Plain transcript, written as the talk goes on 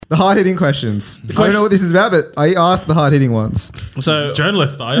The hard-hitting questions. I don't know what this is about, but I asked the hard-hitting ones. So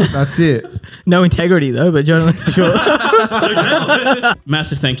Journalist style. That's it. No integrity though, but journalists for sure.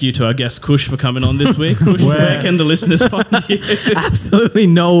 massive thank you to our guest Kush for coming on this week. Kush, where can the listeners find you? Absolutely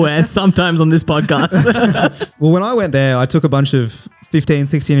nowhere. Sometimes on this podcast. Well, when I went there, I took a bunch of 15,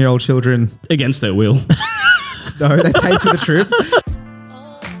 16-year-old children. Against their will. No, they paid for the trip.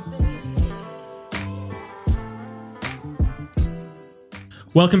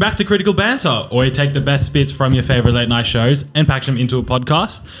 Welcome back to Critical Banter, where we take the best bits from your favorite late night shows and package them into a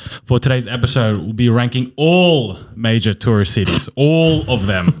podcast. For today's episode, we'll be ranking all major tourist cities, all of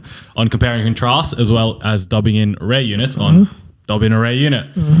them, on compare and contrast, as well as dubbing in rare units on Dub in a Rare Unit.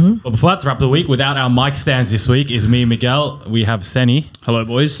 But before that, to wrap the week, without our mic stands this week is me and Miguel. We have Seni. Hello,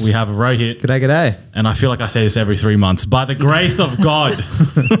 boys. We have Rohit. G'day, g'day. And I feel like I say this every 3 months. By the grace of God,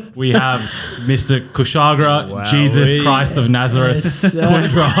 we have Mr. Kushagra, Jesus Christ of Nazareth,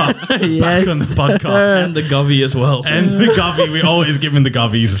 Kundra, back on the podcast. And the Govey as well. And the Govey. We always give him the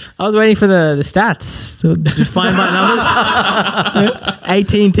Goveys. I was waiting for the stats to find my numbers.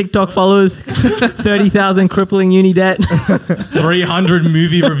 18 TikTok followers, 30,000 crippling uni debt. 300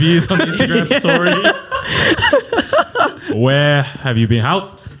 movie reviews on the Instagram story. Where have you been?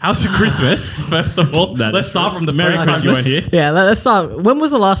 How's your Christmas? First of all, let's start from the Merry first time you went here. Yeah, let's start. When was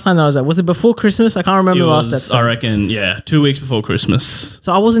the last time that I was there? Was it before Christmas? I can't remember It the last was, episode. I reckon, 2 weeks before Christmas.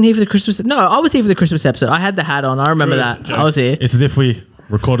 So I wasn't here for the Christmas. No, I was here for the Christmas episode. I had the hat on. I remember True, that. joke. I was here. It's as if we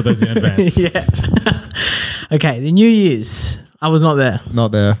recorded those in advance. Yeah. Okay, the New Year's. I was not there.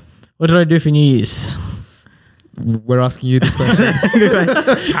 Not there. What did I do for New Year's? We're asking you this question.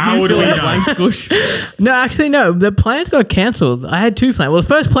 How would we know? No, actually, no. The plans got cancelled. I had two plans. Well, the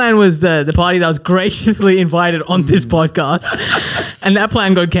first plan was the party that was graciously invited on this podcast, and that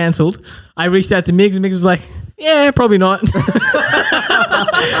plan got cancelled. I reached out to Migs, and Migs was like, "Yeah, probably not."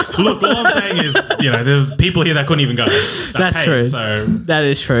 Look, all I'm saying is, there's people here that couldn't even go. That's true. So That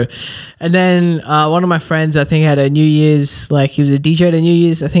is true. And then one of my friends, I think, had a New Year's, he was a DJ at a New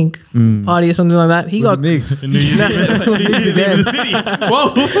Year's, I think, party or something like that. He Was got it Migs? the New Year's Eve in the city.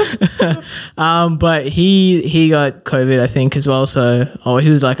 Whoa. but he got COVID, I think, as well. So, he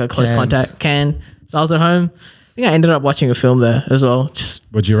was like a close Canned. contact. So I was at home. I think I ended up watching a film there as well.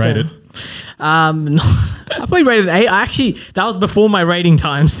 Would you rate it? No, I probably rated 8. That was before my rating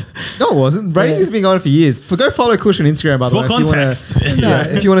times. No, it wasn't. Rating has been going on for years. Go follow Kush on Instagram, by the way. For context.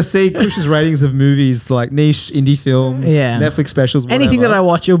 If you want to see Kush's ratings of movies like niche indie films, Yeah. Netflix specials, whatever. Anything that I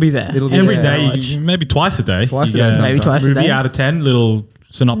watch, you'll be there. It'll be Every there. day, maybe twice a day. Twice a You day get sometimes. Maybe twice a movie day. out of 10, little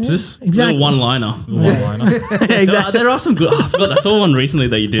synopsis. Exactly. Little one-liner. Exactly. There are some good... I forgot. I saw one recently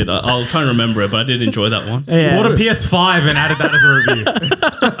that you did. I'll try and remember it, but I did enjoy that one. Yeah. Bought a PS5 and added that as a review.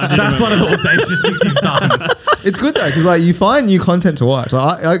 That's one of the audacious things he's done. It's good though, because you find new content to watch.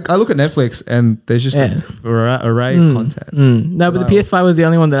 I look at Netflix and there's just an array of content. No, but the PS5 was the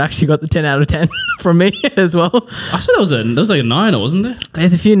only one that actually got the 10 out of 10 from me as well. I saw there was like a 9, wasn't there?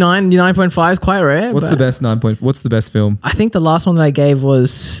 There's a few 9.5 is quite rare. What's but the best 9 point? What's the best film? I think the last one that I gave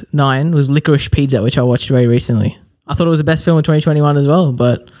was 9, was Licorice Pizza, which I watched very recently. I thought it was the best film of 2021 as well,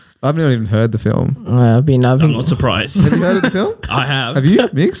 but I've never even heard the film. I've been I'm not surprised. Have you heard of the film? I have. Have you,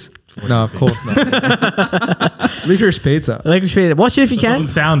 Mix? No, of course not. Licorice Pizza. Licorice Pizza. Watch it if you can. Doesn't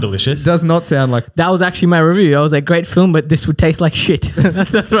sound delicious. Does not sound like. That was actually my review. I was like, great film, but this would taste like shit.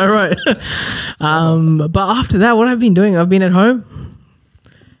 that's what I wrote. But after that, what I've been doing, I've been at home.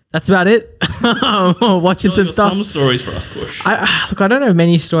 That's about it. Watching some stuff. Some stories for us, Kush. Look, I don't have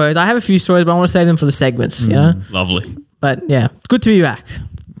many stories. I have a few stories, but I want to save them for the segments, Lovely. But yeah, it's good to be back.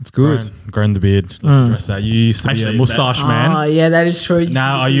 It's good. Growing the beard. Let's address that. You used to be Actually, a moustache man. Yeah, that is true.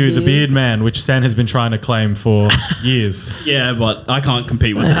 Now are you the beard man, which Sen has been trying to claim for years? Yeah, but I can't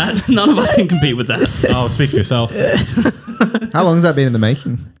compete with that. None of us can compete with that. Oh, speak for yourself. How long has that been in the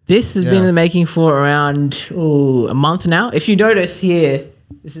making? This has been in the making for around a month now. If you notice here,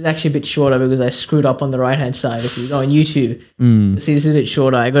 this is actually a bit shorter because I screwed up on the right-hand side. If you go on YouTube, you'll see this is a bit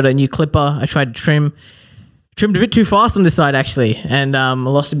shorter. I got a new clipper. I tried to trimmed a bit too fast on this side actually, and I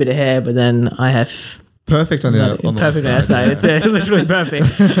lost a bit of hair, but then I have Perfect on the perfect left side. hairstyle. It's literally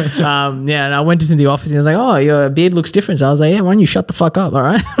perfect. And I went into the office and he was like, "Oh, your beard looks different." So I was like, "Yeah, why don't you shut the fuck up?" All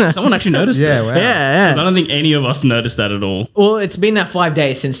right. Someone actually noticed Yeah, it. wow. Yeah. Because I don't think any of us noticed that at all. Well, it's been that 5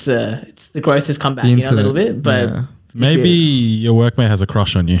 days since the growth has come back, The a incident. little bit, but. Yeah. Maybe your workmate has a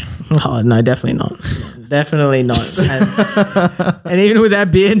crush on you. Oh, no, definitely not. Definitely not. And even with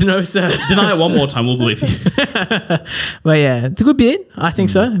that beard, no, sir. Deny it one more time, we'll believe you. But yeah, it's a good beard. I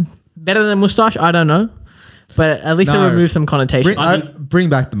think so. Better than a mustache? I don't know. but at least No. it removes some connotation. Bring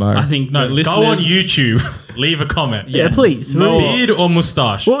back the mo. I think No, the listeners, go on YouTube, leave a comment. yeah, please. Beard or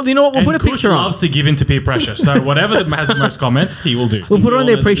mustache? Well, you know what? We'll put a Kush picture on. loves to give in to peer pressure. So whatever that has the most comments, he will do. We'll put it on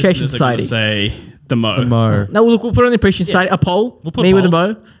the all of Appreciation listeners are gonna Society. Say the mo. The mo. No, look, we'll put it on the Appreciation Society. A poll. We'll put me a with the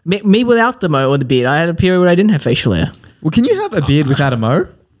poll. mo. Me without the mo or the beard. I had a period where I didn't have facial hair. Well, can you have a beard without a mo?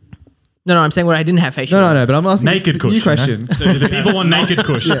 No, I'm saying where I didn't have facial hair. No, but I'm asking Naked this Kush, new you know? question. So the people want naked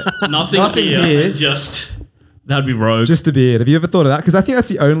Kush. Nothing, Nothing here. here. Just that'd be rogue. Just a beard. Have you ever thought of that? Because I think that's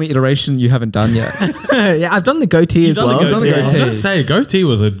the only iteration you haven't done yet. Yeah, I've done the goatee as done the well. goatee. Done the Yeah. I was goatee. gonna say goatee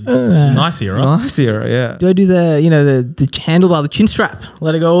was a nice era. Nice era, yeah. Do I do the handlebar, the chin strap?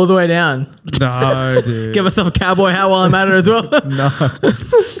 Let it go all the way down. No, dude. Give myself a cowboy hat while I'm at it as well. No.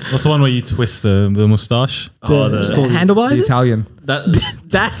 What's the one where you twist the mustache? The handlebars? The Italian. that,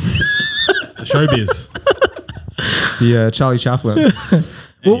 That's. The showbiz. The Charlie Chaplin.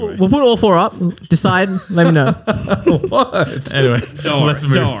 We'll put all four up. Decide. Let me know. What? Anyway, Don't let's worry,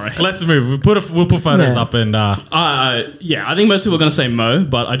 move. don't worry. Let's move. We'll put photos Yeah. up and yeah, I think most people are going to say mo,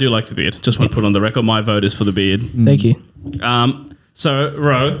 but I do like the beard. Just want to put on the record, my vote is for the beard. Thank you. So,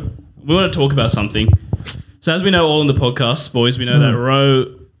 Ro, we want to talk about something. So, as we know all in the podcast, boys, we know that Ro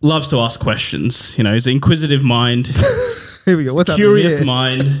loves to ask questions. You know, he's an inquisitive mind, Here we go. What's happening curious here?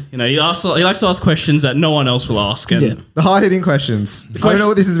 mind. You know, he likes to ask questions that no one else will ask. And Yeah. The hard-hitting questions. I don't know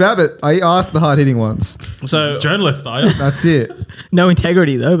what this is about, but I asked the hard-hitting ones. so, journalist, are you? That's it. No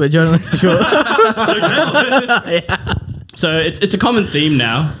integrity though, but journalists for sure. so it's a common theme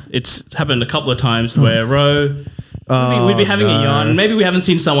now. It's happened a couple of times where Ro, we'd be having a yarn. Maybe we haven't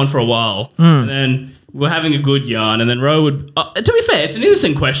seen someone for a while, and then we're having a good yarn, and then Ro would. To be fair, it's an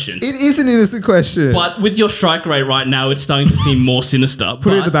innocent question. It is an innocent question. But with your strike rate right now, it's starting to seem more sinister.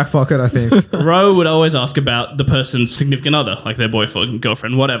 Put it in the back pocket, I think. Ro would always ask about the person's significant other, like their boyfriend,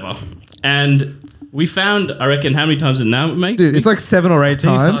 girlfriend, whatever. And we found, I reckon, how many times did it now make? Dude, it's like 7 or 8 It's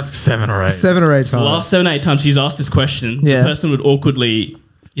like times. 7 or 8. 7 or 8 times. The last 7 or 8 times he's asked this question, Yeah. the person would awkwardly,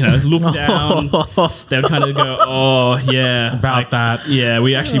 look down. They would kind of go, "Oh, yeah, About that. Yeah,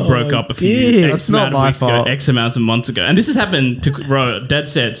 we actually broke up a few dear. X That's not amount of my weeks fault. ago, X amounts of months ago." And this has happened to Ro, Dad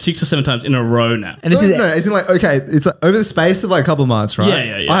said 6 or 7 times in a row now. And this No, is no, it's in like, okay, it's like over the space of like a couple of months, right?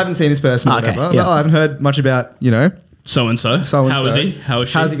 Yeah. I haven't seen this person or Okay, whatever. yeah. I haven't heard much about, So and so. so-and-so. How is he? How is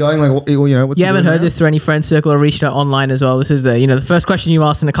she? How's he going? Like, what's you he haven't doing heard now? this through any friend circle or reached out online as well. This is the first question you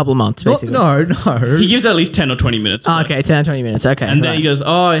asked in a couple of months, Not- basically. no. He gives at least 10 or 20 minutes. Oh, first. okay, 10 or 20 minutes. Okay. And then right. he goes,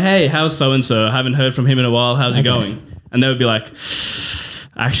 "Oh, hey, how's so and so? I haven't heard from him in a while. How's he going?" And they would be like,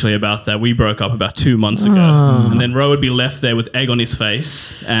 "Actually, about that, we broke up about 2 months ago." And then Ro would be left there with egg on his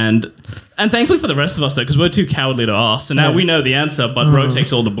face, and thankfully for the rest of us though, because we're too cowardly to ask. So now we know the answer, but Ro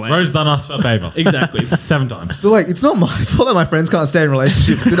takes all the blame. Ro's done us a favor. Exactly. 7 times. So like, it's not my fault that my friends can't stay in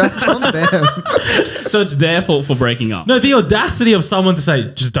relationships. Dude, that's on them. So it's their fault for breaking up. No, the audacity of someone to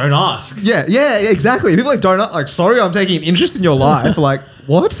say, just don't ask. Yeah, exactly. People like don't like. Sorry, I'm taking an interest in your life. Like,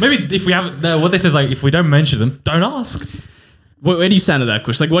 what? Maybe if we haven't, no, what they say is like, if we don't mention them, don't ask. Where do you stand at that,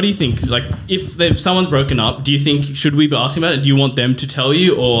 Kush? Like, what do you think? Like, if someone's broken up, do you think should we be asking about it? Do you want them to tell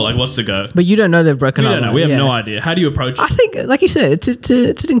you, or like, what's the go? But you don't know they've broken We up. don't know. right? We have Yeah. no idea. How do you approach I it? think, like you said, it's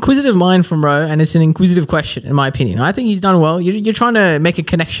an inquisitive mind from Ro, and it's an inquisitive question, in my opinion. I think he's done well. You're trying to make a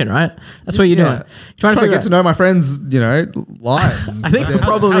connection, right? That's what you're doing. You're Trying to figure get to out- know my friends, lives. I think it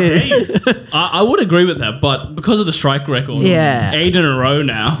probably is. I would agree with that, but because of the strike record, Yeah. Aiden and Ro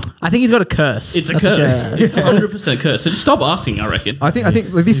now, I think he's got a curse. it's a That's what curse. you're- It's 100% curse. So just stop asking, I reckon. I think like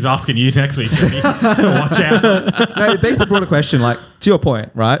this. He's asking you next week. Cindy. Watch out. No, it begs the broader question. Like, to your point,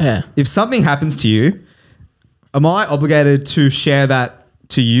 right? Yeah. If something happens to you, am I obligated to share that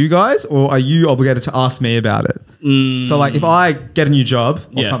to you guys, or are you obligated to ask me about it? So, like, if I get a new job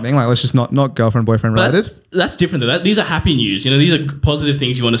or Yeah. something, like, let's just not girlfriend boyfriend But related. that's different though. These are happy news. These are positive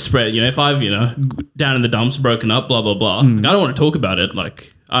things you want to spread. If I've, down in the dumps, broken up, blah, blah, blah. Like, I don't want to talk about it. Like,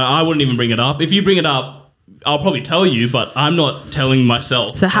 I wouldn't even bring it up. If you bring it up, I'll probably tell you, but I'm not telling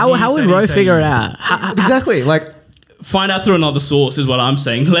myself. So how would said Ro he said figure he- it out? Exactly. Like, Find out through another source is what I'm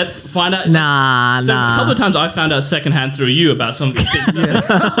saying. Let's find out. Nah, So a couple nah. of times I found out secondhand through you about some of these things.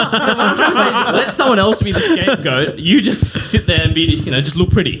 So what I'm trying to say is let someone else be the scapegoat. You just sit there and be, just look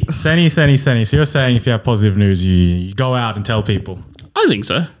pretty. Senny. So you're saying if you have positive news, you go out and tell people. I think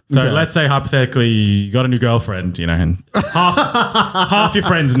so. So Okay. let's say hypothetically you got a new girlfriend, and half your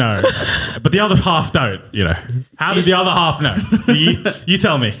friends know, but the other half don't. How did the other half know? You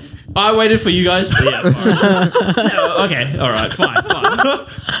tell me. I waited for you guys. To, yeah, fine. No, okay, all right, fine.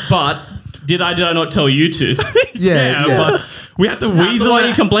 But Did I not tell you to? Yeah. but we have to weasel why it.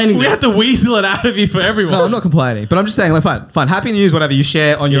 you're complaining We then. have to weasel it out of you for everyone. No, I'm not complaining, but I'm just saying, like, fine. Happy news, whatever you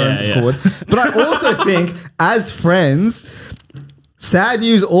share on your Yeah, own yeah. accord. But I also think, as friends, sad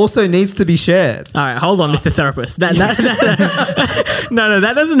news also needs to be shared. All right, hold on, Mr. Therapist. That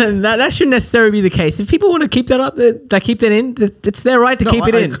doesn't. That shouldn't necessarily be the case. If people want to keep that up, they keep that in. It's their right to keep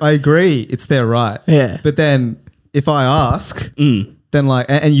it in. I agree, it's their right. Yeah. But then, if I ask, then like,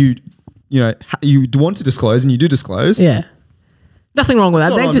 and you want to disclose, and you do disclose. Yeah. Nothing wrong with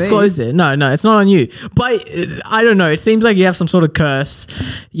It's that. not They on disclosed it. No, it's not on you. But I don't know. It seems like you have some sort of curse.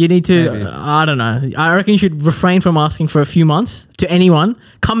 You need to, Maybe. I don't know. I reckon you should refrain from asking for a few months to anyone.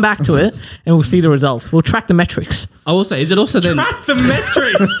 Come back to it and we'll see the results. We'll track the metrics. I will say, is it also then Track the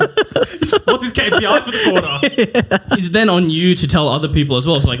metrics. What's his KPI for the quarter? is it then on you to tell other people as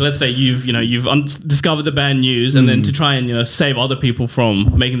well? So like, let's say you've discovered the bad news, and then to try and save other people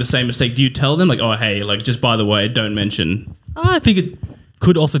from making the same mistake, do you tell them like, oh hey, like just by the way, don't mention? I think it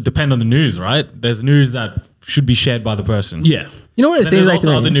could also depend on the news, right? There's news that should be shared by the person. Yeah, You know what it Then seems there's like to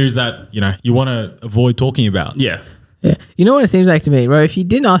also me? other news that you want to avoid talking about. yeah. Yeah. You know what it seems like to me, bro? If you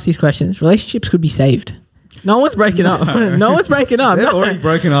didn't ask these questions, relationships could be saved. No one's breaking up. No one's breaking up. They've No. already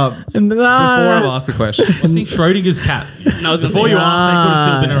broken up before Nah. I've asked the question. I think Schrodinger's cat. And I was gonna Before say, you asked, they could have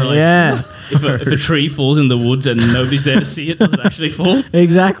still been in a relationship. Yeah. if a tree falls in the woods and nobody's there to see it, does it actually fall?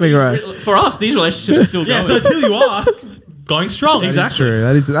 Exactly, bro. For us, these relationships are still Yeah, going. so until you ask, going strong. Exactly. True.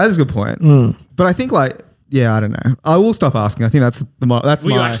 That is a good point. But I think like, yeah, I don't know. I will stop asking. I think that's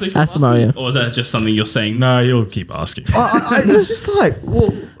Will you my. actually That's stop the asking? Mario. Or is that just something you're saying? No, you'll keep asking. It's just like,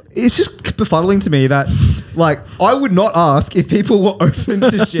 well, it's just befuddling to me that, like, I would not ask if people were open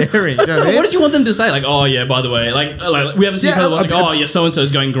to sharing. You know what I mean? What did you want them to say? Like, oh yeah, by the way, like we haven't seen each Yeah, other. a Like, bit- oh yeah, so and so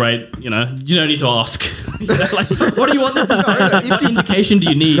is going great. You don't need to ask. Like, what do you want them to say? no, if What you- indication do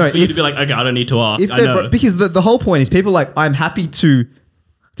you need No, for you if- to be like, okay, I don't need to ask. If I they're know. because the whole point is people like, I'm happy to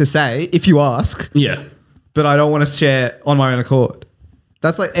say if you ask, Yeah. but I don't want to share on my own accord.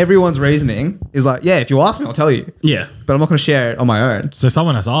 That's like everyone's reasoning is like, yeah, if you ask me, I'll tell you, Yeah. but I'm not going to share it on my own. So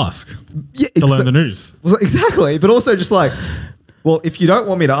someone has to ask Yeah, to learn the news. Well, exactly. But also just like, well, if you don't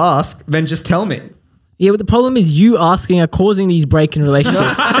want me to ask, then just tell me. Yeah, but the problem is you asking are causing these break in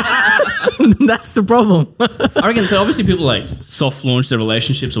relationships. That's the problem. I reckon so. Obviously, people like soft launch their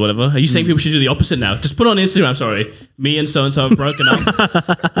relationships or whatever. Are you saying people should do the opposite now? Just put on Instagram. Sorry, me and so have broken up.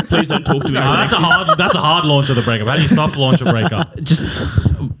 Please don't talk to me. That's a hard launch of the breakup. How do you soft launch a breakup? Just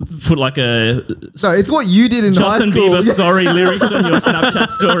put like a No, it's what you did in high Justin school. Bieber sorry lyrics on your Snapchat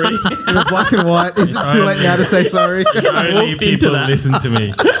story. In a black and white. Is it too late now to say sorry? Only walked into people that. listen to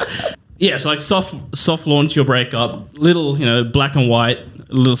me. Yeah, so like soft launch your breakup. Little black and white.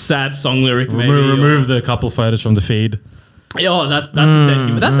 A little sad song lyric maybe. Remove the couple photos from the feed. Oh, that's a dead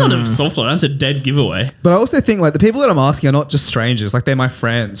giveaway. That's not a soft launch. That's a dead giveaway. But I also think like the people that I'm asking are not just strangers. Like they're my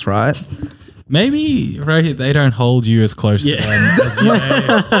friends, right? Maybe Rohit, they don't hold you as close Yeah. to them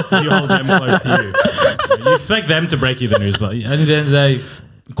as you hold them close to you. You expect them to break you the news, but at the end of the day,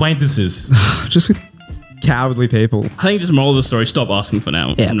 acquaintances. Just with cowardly people. I think just moral of the story: stop asking for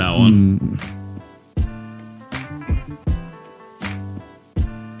now. Yeah. From now on.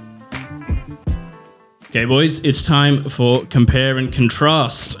 Okay, boys, it's time for compare and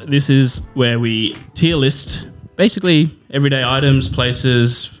contrast. This is where we tier list basically everyday items,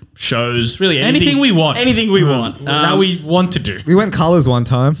 places, shows, really Anything we want. Anything we want. How we want to do. We went colours one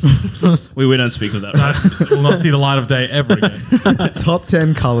time. We don't speak of that. Right? Will not see the light of day ever again. Top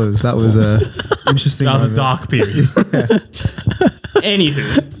 10 colours. That was a interesting. That was a moment. dark period.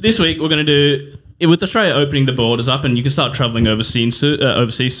 Anywho, this week we're going to do, with Australia opening the borders up and you can start travelling overseas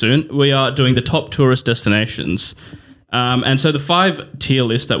soon, we are doing the top tourist destinations. And so the 5 tier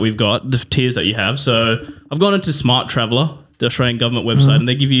list that we've got, the tiers that you have. So I've gone into Smart Traveller, the Australian government website, and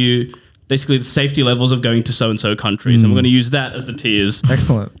they give you basically the safety levels of going to so-and-so countries. And we're going to use that as the tiers.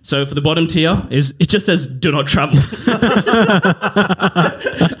 Excellent. So for the bottom tier, it just says do not travel.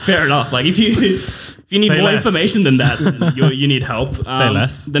 Fair enough. Like if you need Say more less. information than that, then you need help. Say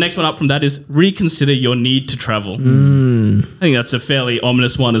less. The next one up from that is reconsider your need to travel. I think that's a fairly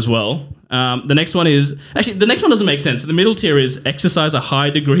ominous one as well. The next one is actually the next one doesn't make sense. The middle tier is exercise a high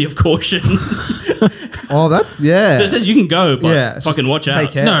degree of caution. Oh, that's, yeah. So it says you can go, but Yeah, it's fucking just watch take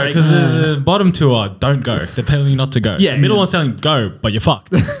out. care. No, because the bottom two are don't go. They're telling you not to go. Yeah. Middle one's telling go, but you're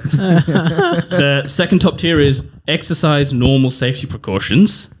fucked. The second top tier is exercise normal safety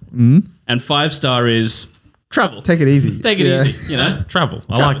precautions, and 5-star is travel. Take it easy. Take it Yeah. easy. Travel.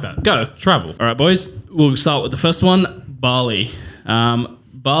 I Travel. like that. Go. Travel. All right, boys. We'll start with the first one, Bali.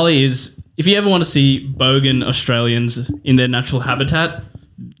 Bali is, if you ever want to see bogan Australians in their natural habitat,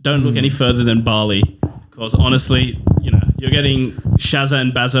 don't look any further than Bali. Because honestly, you're getting Shazza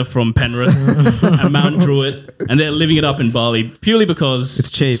and Bazza from Penrith and Mount Druitt, and they're living it up in Bali purely because It's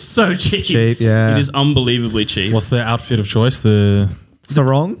cheap. So cheap. Cheap, yeah. It is unbelievably cheap. What's the outfit of choice? The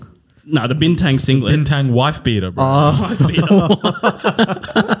Sarong? No, the Bintang singlet. Bintang wife beater, bro.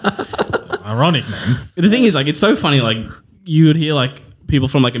 Ironic name. The thing is, like, it's so funny. Like, you would hear like people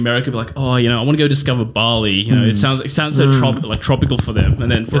from like America be like, "Oh, I want to go discover Bali." It sounds so tropical for them.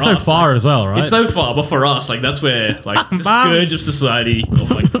 And then for It's us, so far as well, right? it's so far, but for us, like, that's where like the scourge of society of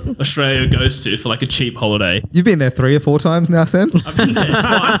like Australia goes to for like a cheap holiday. You've been there 3 or 4 times now, Sen? I've been there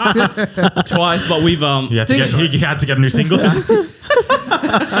twice, but we've you had to get a new single.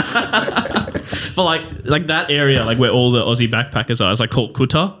 But like that area, like where all the Aussie backpackers are, is like called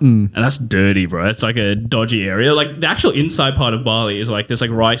Kuta, and that's dirty, bro. It's like a dodgy area. Like the actual inside part of Bali is like there's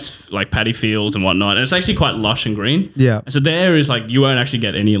like rice, like paddy fields and whatnot, and it's actually quite lush and green. Yeah. And so there is like you won't actually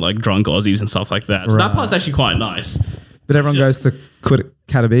get any like drunk Aussies and stuff like that. So that Right. part's actually quite nice. But everyone Just- goes to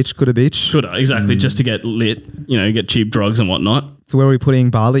Kuta Beach. Kuta, exactly, just to get lit, get cheap drugs and whatnot. So where are we putting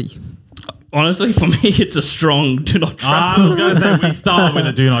Bali? Honestly, for me, it's a strong do not I travel. was going to say we start with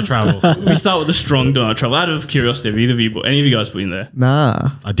a do not travel. We start with a strong do not travel. Out of curiosity, have any of you guys been there? Nah.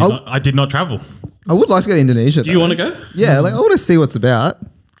 I did not travel. I would like to go to Indonesia. Do you want to go? Yeah, like I want to see what's about.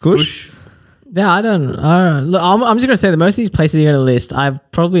 Kush. Yeah, I don't. Look, I'm just gonna say that most of these places you're gonna list, I've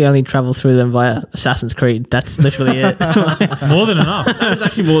probably only traveled through them via Assassin's Creed. That's literally it. It's more than enough. That's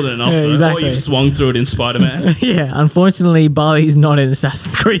actually more than enough. Yeah, though. exactly. Or you've swung through it in Spider-Man. Yeah, unfortunately, Bali's not in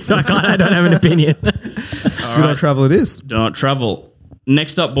Assassin's Creed, so I don't have an opinion. Do not travel it is. Do not travel.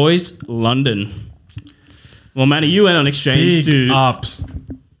 Next up, boys, London. Well, Manny, you went on exchange Big to ups.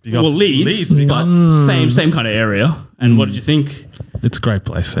 Big ups. Leeds, big but ups. same kind of area. And what did you think? It's a great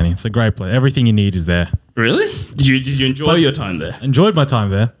place, Senny. It's a great place. Everything you need is there. Really? Did you enjoy your time there? Enjoyed my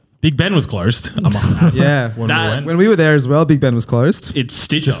time there. Big Ben was closed. I must have. Yeah. When That- we went. When we were there as well, Big Ben was closed. It's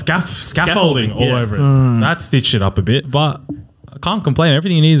stitched Just up. scaffolding all yeah. over it. That stitched it up a bit, but I can't complain.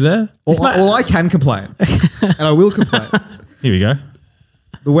 Everything you need is there. All I can complain, and I will complain. Here we go.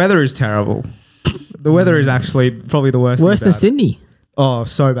 The weather is terrible. The weather is actually probably the worst. Worse thing than about it. Sydney. Oh,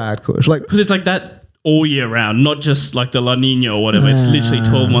 so bad, Kush. Like Because it's like that all year round, not just like the La Nina or whatever. It's literally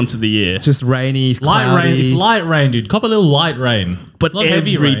 12 months of the year. just rainy, Light cloudy. rain. It's light rain, dude. Cop a little light rain. But It's not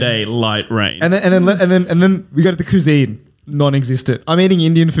every heavy rain. day, light rain. And then we go to the cuisine. Non-existent. I'm eating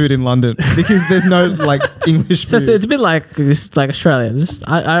Indian food in London because there's no like English So food. it's a bit like this, like Australia.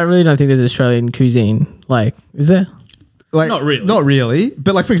 I really don't think there's Australian cuisine. Like, is there? like Not really. Not really.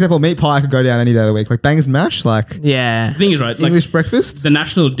 But like for example, meat pie I could go down any day of the week. Like bangers and mash, like Yeah. the thing is, right, like English breakfast. the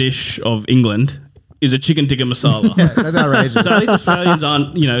national dish of England is a chicken tikka masala. That's outrageous. So at least Australians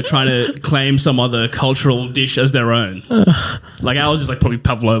aren't, trying to claim some other cultural dish as their own. Like ours is like probably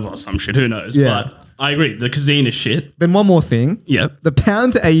pavlova or some shit. Who knows? Yeah. But I agree. The cuisine is shit. Then one more thing. Yep. The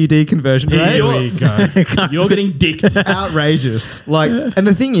pound to AUD conversion rate. Here we go. You're getting dicked. Outrageous. Like, and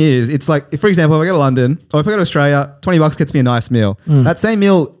the thing is, it's like, if, for example, if I go to London or if I go to Australia, $20 gets me a nice meal. That same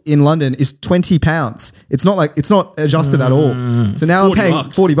meal in London is £20. It's not adjusted at all. So now I'm paying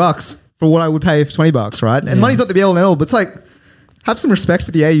 $40. $40 for what I would pay for $20, right? And money's not the be all and end all, but it's like, have some respect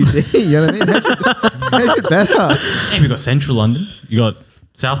for the AUD. You know what I mean? Hedge it better. Hey, we got Central London. You got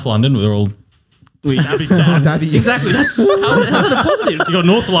South London, where they're all stabby stab. Stabby. Exactly. That's how's that a positive? You got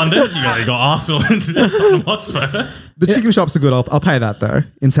North London. You got Arsenal and Tottenham Hotspur. The chicken shops are good. I'll pay that though.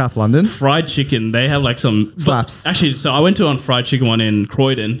 In South London. Fried chicken, they have like some Slaps. Actually, so I went to on fried chicken one in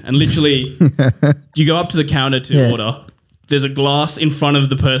Croydon, and literally, you go up to the counter to Yeah. order. There's a glass in front of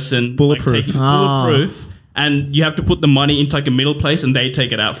the person, Bulletproof. like, taking bulletproof, and you have to put the money into like a middle place, and they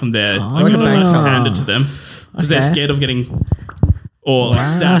take it out from there. Like Like you a don't bank have to teller. hand it to them because they're Okay. scared of getting or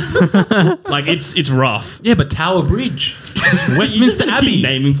that. Like it's rough. Yeah, but Tower Bridge, You Westminster just keep Abbey,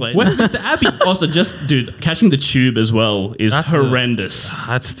 naming places. Westminster Abbey. Also, just dude, catching the tube as well is That's horrendous,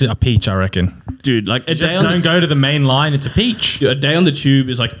 That's a peach, I reckon. dude. Like a Just day, don't go to the main line. It's a peach. a day on the tube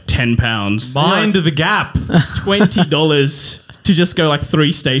is like £10. Mind the gap. $20 to just go like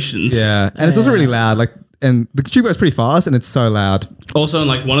 3 stations. Yeah. And it's also really loud. Like, and the tube goes pretty fast and it's so loud. Also, in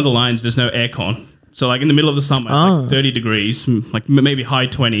like one of the lines, there's no aircon. So like in the middle of the summer, it's Oh. like 30 degrees, like maybe high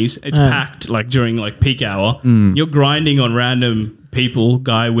 20s. It's packed like during like peak hour. Mm. You're grinding on random people,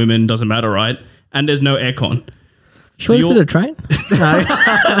 guy, women, doesn't matter, right? And there's no aircon. Sure, this is you're- a train? No.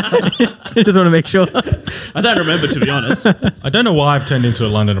 Just want to make sure. I don't remember, to be honest. I don't know why I've turned into a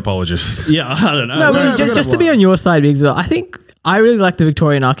London apologist. Yeah, I don't know. No, no, but no, just no, to be no. on your side, Biggs, I think I really like the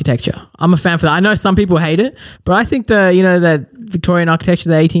Victorian architecture. I'm a fan for that. I know some people hate it, but I think that Victorian architecture,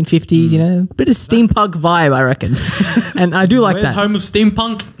 the 1850s, you know, bit of steampunk vibe, I reckon. And I do like Where's that. home of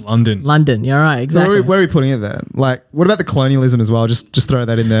steampunk? London. London, you're right, So exactly. where are we putting it then? Like, what about the colonialism as well? Just throw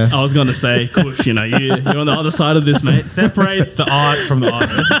that in there. I was going to say, Kush, you know, you're on the other side of this, mate. Separate the art from the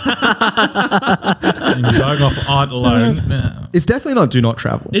artist. And going off art alone. Yeah. It's definitely not do not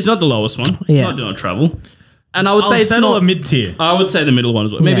travel. It's not the lowest one. It's Yeah. not do not travel. And I would I'll say it's settle not a mid tier. I would say the middle one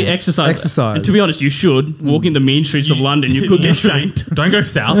as well. Maybe Yeah. exercise. Exercise. And to be honest, you should. Walking the mean streets of London, you could get shanked. Don't go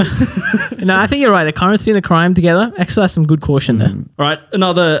south. No, I think you're right. The currency and the crime together exercise some good caution there. All right,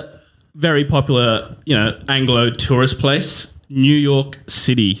 another very popular, you know, Anglo tourist place, New York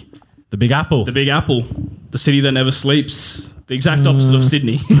City. The Big Apple. The Big Apple, the city that never sleeps. The exact opposite of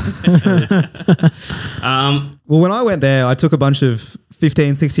Sydney. Well, when I went there, I took a bunch of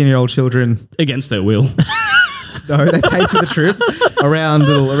 15, 16-year-old children. Against their will. No, they paid for the trip around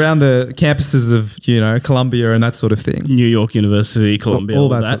the campuses of, you know, Columbia and that sort of thing. New York University, Columbia, all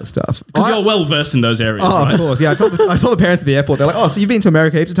that sort of stuff. Because you're well versed in those areas, Oh, right? of course. Yeah, I told the parents at the airport, they're like, oh, so you've been to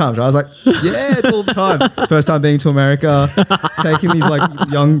America heaps of times, right? I was like, yeah, all the time. First time being to America, taking these like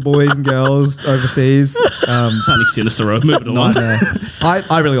young boys and girls overseas. Sounding sinister, road. Move it along. Nightmare.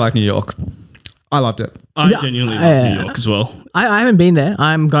 I really like New York. I loved it. I genuinely love New York as well. I haven't been there.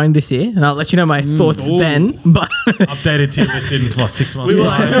 I'm going this year, and I'll let you know my thoughts Ooh. then. But Updated tier list in what, 6 months? We will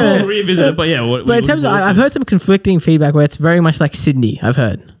time? we'll revisit it, but yeah. but in terms of, I've heard some conflicting feedback where it's very much like Sydney. I've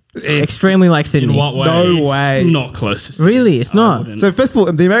heard extremely like Sydney. In what way? No way. not close. Really, it's not. So first of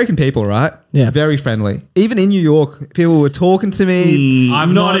all, the American people, right? Yeah. Very friendly. Even in New York, people were talking to me. I've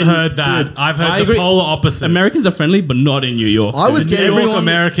Not not in- heard that. Dude, I've heard I the agree. polar opposite. Americans are friendly, but not in New York. I was New getting York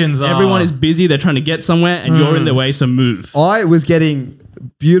Americans are. Everyone is busy. They're trying to get somewhere, and you're in their way. So move. I was getting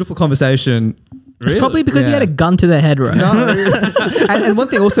beautiful conversation. It's probably because you Yeah. had a gun to their head, right? and one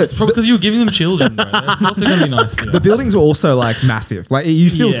thing also, Probably because you were giving them children, bro. That's also going to be nice. the buildings were also like massive. Like you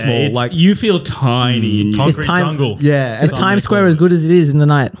feel Yeah, small. it's- Like you feel tiny. In New York. Concrete time- jungle. yeah, and Is Times Square as good as it is in the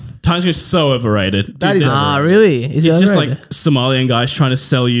night? Times Square is so overrated. That Dude, is there's- Ah, really? Is It's it just overrated? like Somalian guys trying to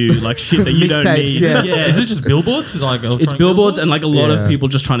sell you like shit that you don't Mixtapes, need. yeah. Is it just billboards? Like It's electronic billboards and like a lot Yeah. of people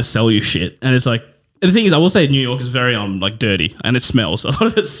just trying to sell you shit. And it's like, and the thing is, I will say New York is very like dirty and it smells. A lot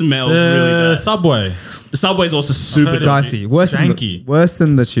of it smells really the bad. subway. The subway is also super heard dicey. dicey. Worse Janky.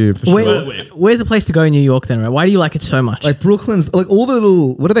 than the tube for Wait, sure. where's the place to go in New York then, right? Why do you like it so much? Like Brooklyn's, like all the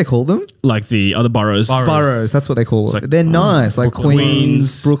little, what do they call them? Like the other boroughs. Boroughs. That's what they call it. like, They're nice, like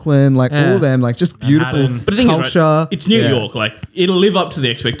Queens, Brooklyn, like Yeah. all of them, like just beautiful Manhattan. But the thing culture. is, right, it's New Yeah. York. Like it'll live up to the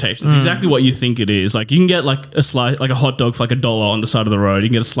expectations. Exactly what you think it is. Like you can get like a slice, like a hot dog for like $1 on the side of the road. You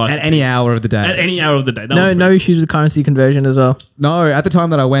can get a slice At any hour of the day. at any hour of the day. That no, was no issues with currency conversion as well. No, at the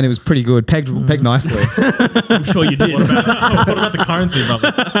time that I went, it was pretty good. Pegged nicely. I'm sure you did. What about the currency,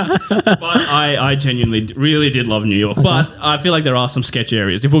 brother? But I genuinely really did love New York. But I feel like there are some sketch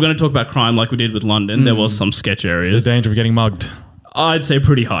areas. If we're going to talk about crime like we did with London, there was some sketch The areas. danger of getting mugged. I'd say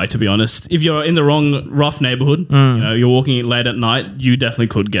pretty high, to be honest. If you're in the wrong rough neighborhood, you know, you're walking late at night, you definitely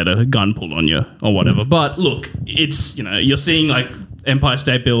could get a gun pulled on you or whatever. But look, it's, you know, you're seeing like Empire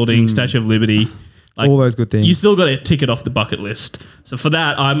State Building, Statue of Liberty. Like, All those good things. You still got to tick it off the bucket list. So for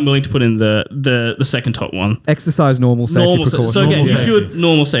that, I'm willing to put in the second top one. Exercise normal safety Normal precautions. so again, Normal you safety. should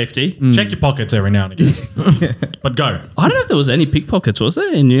normal safety. Check your pockets every now and again. But go. I don't know if there was any pickpockets, was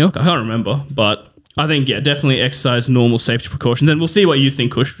there, in New York? I can't remember. But I think, yeah, definitely exercise normal safety precautions. And we'll see what you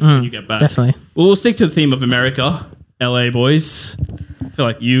think, Kush, when you get back. Definitely. Well, we'll stick to the theme of America. LA boys. I feel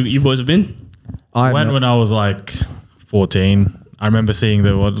like you boys have been. I When I was like 14, I remember seeing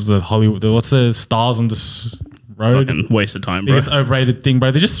what's the stars on this road? Fucking waste of time, bro. Biggest overrated thing, bro.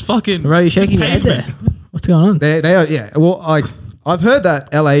 They're just fucking. Bro, you're shaking your head there. pavement. What's going on? They are, yeah. Well, like I've heard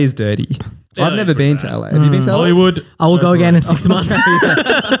that LA is dirty. LA I've is never pretty been to LA. Have you been to LA? Hollywood. I will go again in 6 months.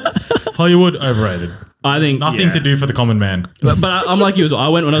 Hollywood overrated. I think Nothing yeah. to do for the common man. But I'm like you as well. I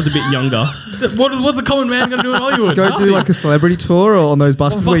went when I was a bit younger. What's a common man gonna do in Hollywood? Go do like a celebrity tour or on those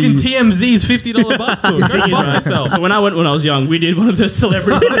buses where fucking you. TMZ's $50 bus tour. Go fuck yourself. So when I went when I was young, we did one of those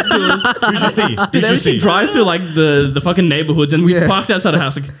celebrity tours. Who'd you see? Did Did they you actually see? drive through like the fucking neighborhoods and we Yeah. parked outside a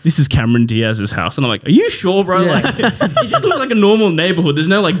house like this is Cameron Diaz's house and I'm like, are you sure, bro? Yeah. Like it just looks like a normal neighborhood. There's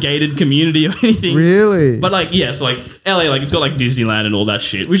no like gated community or anything. Really? But like yeah, so like LA, like it's got like Disneyland and all that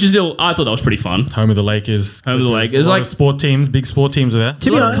shit, which is still I thought that was pretty fun. Home of the Lakers. Home of the Lakers. A lot Like- of sport teams, big sport teams are there. To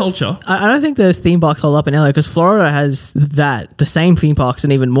be a lot of honest, culture. I don't think those theme parks hold up in LA because Florida has the same theme parks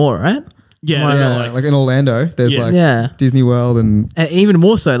and even more, right? Yeah, Why they're yeah, like, like in Orlando, there's Yeah. like Yeah. Disney World and And even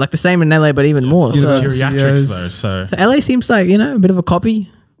more so, like the same in LA, but even more. So, Universal Geriatrics Studios. though, so so LA seems like, you know, a bit of a copy,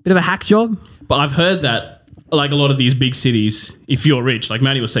 bit of a hack job. but I've heard that like a lot of these big cities, if you're rich, like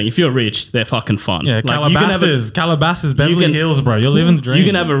Manny was saying, if you're rich, they're fucking fun. Yeah, like you can have Calabasas, Beverly can- Hills, bro. You're living the dream. you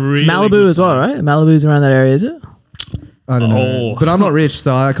can have a really Malibu good as well, right? Malibu's around that area, is it? I don't know. Oh. But I'm not rich,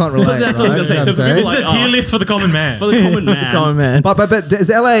 so I can't relate. That's what I was right? gonna say. You know So what I'm people saying? It's a tier us. list for the common man. for the common man. Come on, man. But is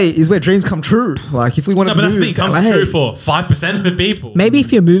LA is where dreams come true. Like if we want No, to but that's move the thing. to Comes LA. true for 5% of the people. Maybe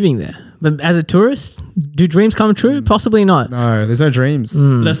if you're moving there, but as a tourist, do dreams come true? Possibly not. No, there's no dreams.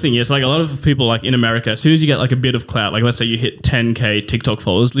 That's the thing. Yes, like a lot of people, like in America, as soon as you get like a bit of clout, like let's say you hit 10K TikTok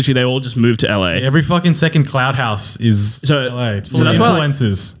followers, literally they all just move to LA. Every fucking second cloud house is So- LA. It's so full that's of why, like-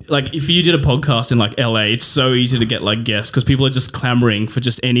 influencers. Like if you did a podcast in like LA, it's so easy to get like guests because people are just clamoring for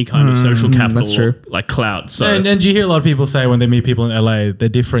just any kind of social capital, that's true. like clout. So And you hear a lot of people say when they meet people in LA, they're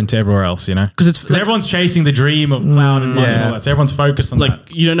different to everywhere else, you know? 'Cause it's like- everyone's chasing the dream of cloud and money and yeah. all that. So everyone's focused on like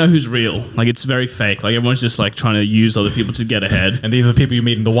that. you don't know who's real. Like it's very fake. Like everyone's just like trying to use other people to get ahead. And these are the people you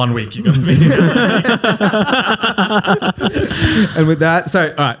meet in the 1 week you're going to meet. And with that, so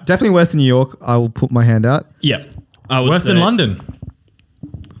all right, definitely Western New York. I will put my hand out. Yeah, I would Worse than say- London.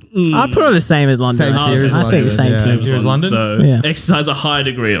 I'd put it the same as London. Same I tier as think the London, same yeah. tier. Tier as London? So Yeah. exercise a high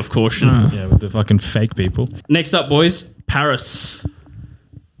degree of caution. Yeah, with the fucking fake people. Next up, boys, Paris.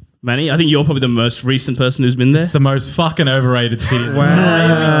 Manny, I think you're probably the most recent person who's been there. It's the most fucking overrated city.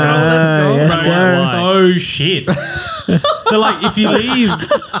 Wow. Yes, Bro, sir. it's so shit. So like if you leave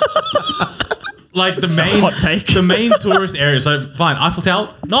like the main hot take. the main tourist area, so fine, Eiffel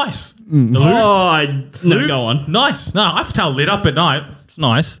Tower, nice. The Louvre, No, Louvre, go on. Nice. No, Eiffel Tower lit up at night. It's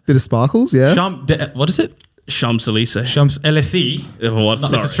nice. Bit of sparkles, yeah. What is it? Champs-Elysees. Champs LSE. What?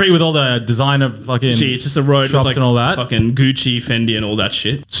 It's a street with all the designer fucking Gee, it's just a road shops with like and all that. fucking Gucci, Fendi, and all that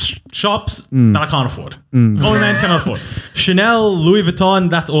shit. Shops that I can't afford. Common man cannot afford. Chanel, Louis Vuitton,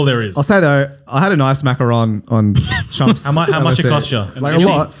 that's all there is. I'll say though, I had a nice macaron on Champs. How much it LSE. cost you? Like a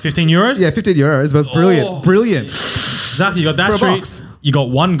lot. 15 euros? Yeah, 15 euros, but it's brilliant. Brilliant. Exactly. You got that For a street. box. You got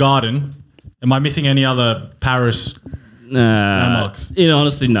one garden. Am I missing any other Paris? Landmarks.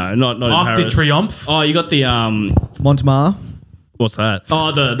 Honestly, no, not Arc in de Paris. Triomphe. Oh, you got the Montmartre. what's that?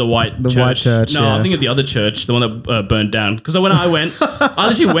 Oh, the white The white church, No, yeah. I'm thinking of the other church, the one that burned down. Because when I went, I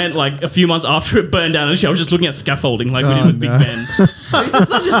literally went like a few months after it burned down. Actually, I was just looking at scaffolding like we did Oh, with Big no. Ben. This is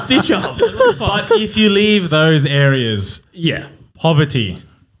such a stitch up. But if you leave those areas, Yeah, poverty,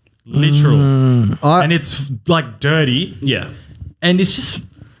 literal, and I, it's like dirty, yeah. and it's just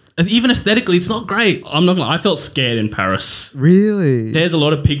even aesthetically, it's not great. I'm not gonna. I felt scared in Paris. really? There's a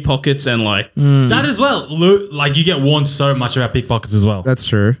lot of pickpockets and like That as well. Like you get warned so much about pickpockets as well. That's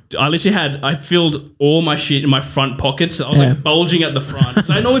true. I literally I filled all my shit in my front pockets. I was Yeah. like bulging at the front.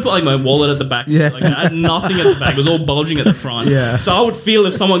 So I normally put like my wallet at the back. Yeah. Like, I had nothing at the back. It was all bulging at the front. Yeah. So I would feel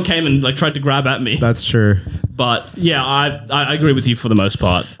if someone came and like tried to grab at me. That's true. But yeah, I agree with you for the most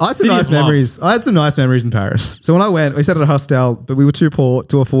part. I had some City nice of love. memories. I had some nice memories in Paris. So when I went, we stayed at a hostel, but we were too poor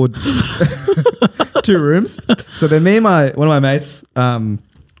to afford 2 rooms. So then me and one of my mates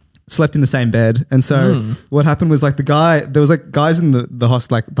slept in the same bed. And so what happened was like there was like guys in the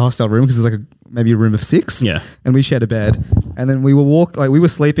hostel room because there's like maybe a room of 6. Yeah. And we shared a bed. And then we were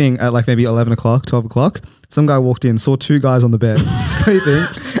sleeping at like maybe 11 o'clock, 12 o'clock. Some guy walked in, saw 2 guys on the bed sleeping,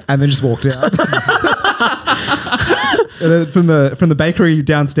 and then just walked out. And then from the bakery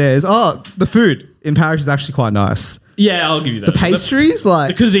downstairs, the food in Paris is actually quite nice. Yeah, I'll give you that. The pastries, The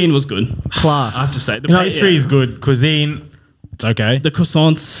like cuisine was good. class. I have to say. The Pastry is good. Cuisine, it's okay. The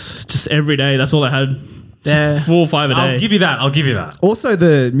croissants, just every day. That's all I had. Yeah. 4 or 5 a day. I'll give you that. Also,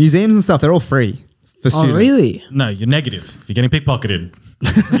 the museums and stuff, they're all free for Oh, students. really? No, you're negative. You're getting pickpocketed.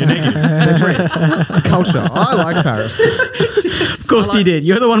 You're negative. They're free. Culture. I liked Paris. Of course you did.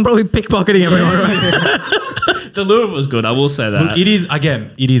 You're the one probably pickpocketing everyone, right? The Louvre was good. I will say that. It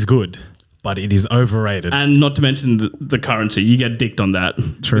is good, but it is overrated. And not to mention the currency. You get dicked on that.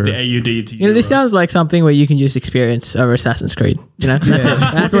 True. With the AUD to You know, this euro. sounds like something where you can just experience over Assassin's Creed. You know, that's it.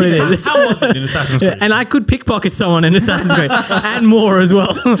 That's what it is. How was it in Assassin's Creed? And I could pickpocket someone in Assassin's Creed and more as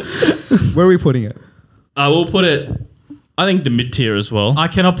well. Where are we putting it? I will put it, I think the mid tier as well. I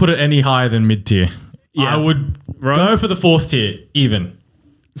cannot put it any higher than mid tier. Yeah. I would Right. go for the 4th tier, even.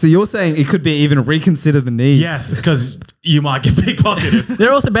 So you're saying it could be even reconsider the needs? Yes, because you might get pickpocketed. There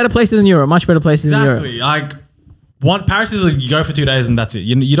are also better places in Europe, much better places in Europe. Exactly. Like Paris is you go for 2 days and that's it.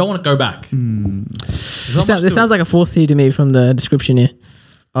 You don't want to go back. This sounds like a 4th tier to me from the description here.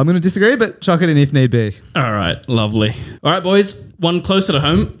 I'm going to disagree, but chuck it in if need be. All right, lovely. All right, boys. One closer to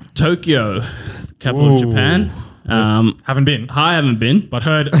home, Tokyo, capital of Whoa. Japan. Haven't been, I haven't been. but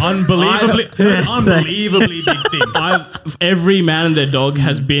heard unbelievably big things. Every man and their dog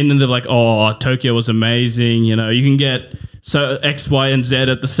has been, and they're like, "Oh, Tokyo was amazing." You know, you can get so X, Y, and Z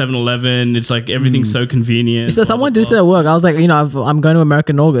at the 7-Eleven. It's like everything's so convenient. So someone did this at work. I was like, I'm going to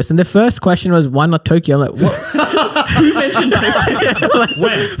America in August, and the first question was, "Why not Tokyo?" I'm like, what? Who mentioned Tokyo? Like,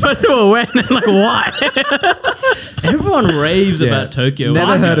 when? First of all, when? And like, why? Everyone raves about Tokyo.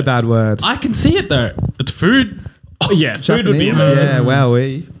 Never heard a bad word. I can see it though. It's food. Yeah, food would be Japanese? amazing. Yeah,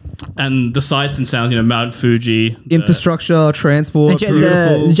 wowee. And the sights and sounds, Mount Fuji. Infrastructure, transport,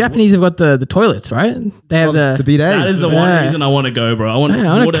 beautiful. The Japanese have got the toilets, right? They have the bidets. That is the one reason I want to go, bro. I want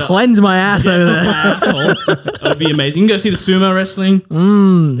to cleanse my ass over there. asshole. That would be amazing. You can go see the sumo wrestling.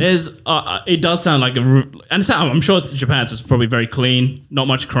 There's, it does sound like I'm sure it's Japan, so it's probably very clean, not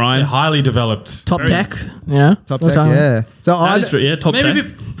much crime. Highly developed. Top tech, yeah. Top tech, yeah. So That is true, yeah, top Maybe a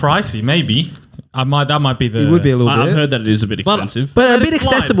tech. bit pricey. Maybe. That might be the. it would be a little I've bit heard that it is a bit expensive. But a Let bit it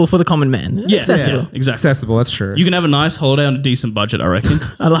slide. accessible for the common man. yeah, Accessible. yeah, exactly. accessible. That's true. You can have a nice holiday on a decent budget, I reckon.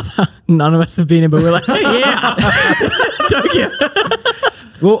 I love how none of us have been in, but we're like, yeah, Tokyo.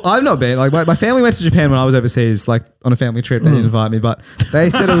 Well, I've not been. Like my family went to Japan when I was overseas, like on a family trip. They didn't invite me, but they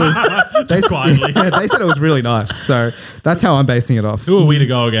said it was. quietly. They said it was really nice. So that's how I'm basing it off. Who are we to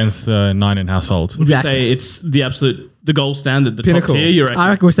go against the 9 household? Would you Exactly. say it's the gold standard, the Pinnacle. top tier, you reckon? I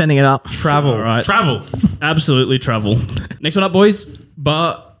reckon we're sending it up. Travel. All right. Travel. Absolutely travel. Next one up, boys.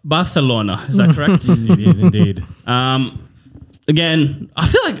 Barcelona. Is that correct? It is indeed. Again, I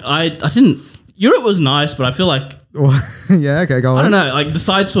feel like I didn't. Europe was nice, but I feel like Yeah. Okay. Go on. I don't know. Like the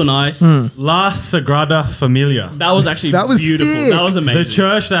sites were nice. La Sagrada Familia. That was actually That was beautiful. sick. That was amazing. The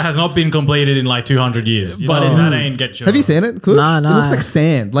church that has not been completed in like 200 years. But it's- that ain't get you. Have you seen it? Kush? Nah, It nah. looks like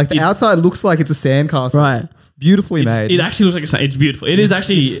sand. Like the outside looks like it's a sand castle. Right. Beautifully made. It actually looks like it's beautiful. It is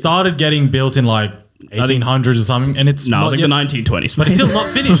actually. It started getting built in like 1800s or something, and it's No, it not was like yet, the 1920s. but it's still not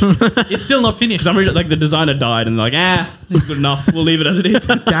finished. It's still not finished. For some reason, like the designer died, and they're like, it's good enough. We'll leave it as it is.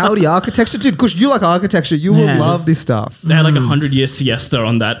 Gaudi architecture, dude. Kush, you like architecture. You will Yeah. love this stuff. They had like 100-year siesta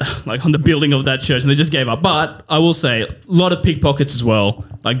on that, like on the building of that church, and they just gave up. But I will say, a lot of pickpockets as well.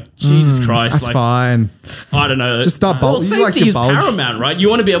 Like Jesus Christ, That's like fine. I don't know. Just start Well, bulge. You safety like to is bulge. paramount, right? You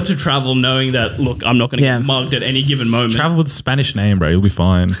want to be able to travel knowing that. Look, I'm not going to Yeah. get mugged at any given moment. Travel with a Spanish name, bro. You'll be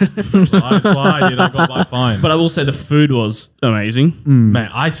fine. That's why, dude. I got by fine. But I will say the food was amazing. Man,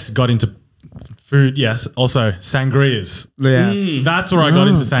 got into food. Yes. Also, sangrias. Yeah. That's where I got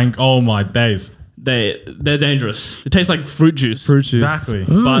into Oh my days. They're dangerous. It tastes like fruit juice. Fruit juice. Exactly.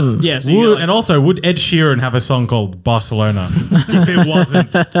 But yeah, so you Would, get, like, and also, would Ed Sheeran have a song called Barcelona if it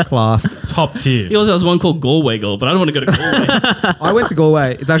wasn't Class. top tier? he also has one called Galway Girl, but I don't want to go to Galway. I went to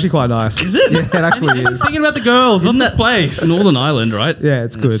Galway. It's actually quite nice. Is it? Yeah, it actually is. Thinking about the girls, not that place. Northern Ireland, right? Yeah,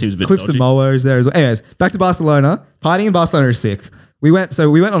 it's good. Seems a bit Cliffs dodgy. of Moher is there as well. Anyways, back to Barcelona. Partying in Barcelona is sick. We went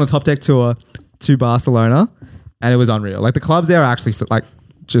on a top deck tour to Barcelona, and it was unreal. Like the clubs there are actually like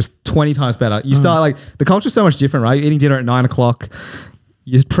just 20 times better. You start like the culture's so much different, right? You're eating dinner at 9 o'clock.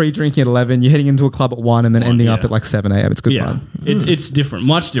 You're pre-drinking at 11. You're heading into a club at 1 and then ending up yeah. at like 7 a.m. It's good Yeah, fun. it's different,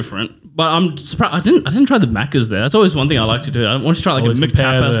 much different. But I'm surprised I didn't try the Maccas there. That's always one thing I like to do. I want to try like Always a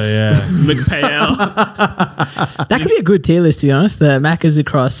compare McTapas, McPayal. That could be a good tier list, to be honest. The Maccas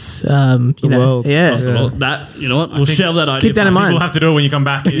across the world. Yeah. That you know what? We'll shelve that idea. Keep that in for now. mind. We'll have to do it when you come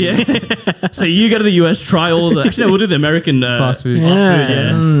back. Yeah. So you go to the US, try all the. Actually, no, we'll do the American Fast food. Yeah.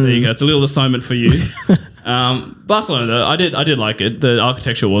 Yes, there you go. It's a little assignment for you. Barcelona, though, I did like it. The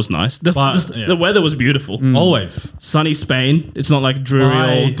architecture was nice. The weather was beautiful. Always. Sunny Spain. It's not like dreary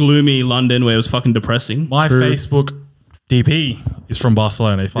My- or gloomy London where it was fucking depressing. My Facebook DP is from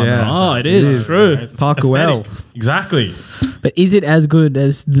Barcelona. If I Yeah. know. Oh, it is true. It's Park aesthetic. Güell. Exactly. But is it as good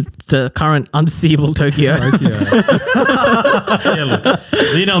as the current unseeable Tokyo? Yeah, look.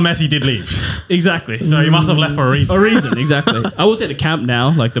 Lionel Messi did leave. Exactly. So he must have left for a reason. A reason, exactly. I will say the camp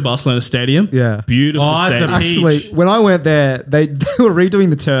now, like the Barcelona Stadium. Yeah. Beautiful Oh, it's a stadium. Actually, Peach. when I went there, they were redoing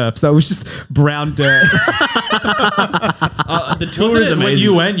the turf, so it was just brown dirt. The tour Wasn't is it amazing. when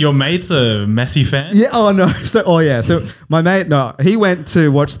you went, your mate's a Messi fan? Yeah. Oh no. So my mate, he went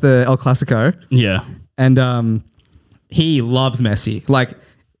to watch the El Clasico, Yeah. and he loves Messi. Like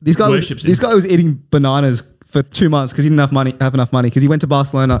this guy Worships him. this guy was eating bananas for 2 months because he didn't have enough money because he went to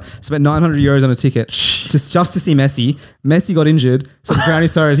Barcelona, spent 900 euros on a ticket just to see Messi. Messi got injured, so the ground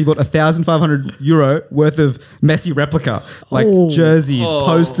sorry he bought 1,500 euro worth of Messi replica, like jerseys,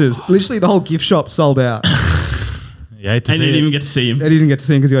 posters, literally the whole gift shop sold out. Yeah, to And see you didn't it. even get to see him. They didn't get to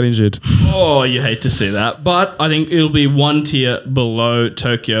see him because he got injured. Oh, you hate to see that. But I think it'll be one tier below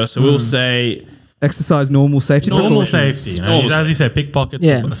Tokyo. So we'll say Exercise normal safety Normal precautions. safety. You know? Normal As you said, pickpockets.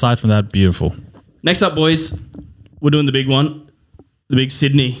 Yeah. Aside from that, beautiful. next up, boys, we're doing the big one. The big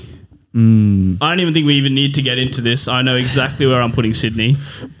Sydney. I don't even think we even need to get into this. I know exactly where I'm putting Sydney.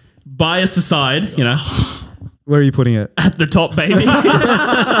 Bias aside, Where are you putting it? At the top, baby.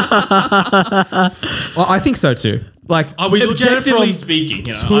 Well, I think so too. Like, Are we looking at it Objectively from speaking,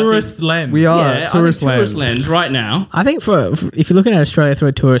 you know, tourist lens? we are I think tourist lands. lens right now. I think if you're looking at Australia through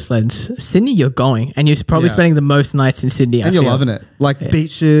a tourist lens, Sydney, you're going, and you're probably Yeah. spending the most nights in Sydney. And you're loving it. Like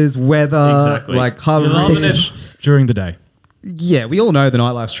beaches, weather, Exactly. like harbour You're loving reefs. it during the day. Yeah, we all know the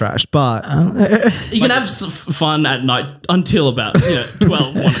nightlife's trash, but You can have fun at night until about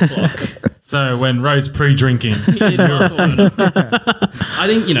 12, 1 o'clock. So when Rose pre-drinking, I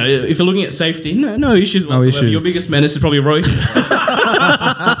think, if you're looking at safety, no issues whatsoever. issues. Your biggest menace is probably Royce.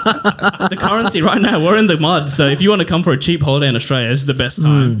 The currency right now, we're in the mud. So if you want to come for a cheap holiday in Australia, this is the best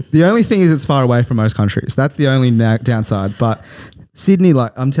time. the only thing is it's far away from most countries. That's the only downside. But Sydney,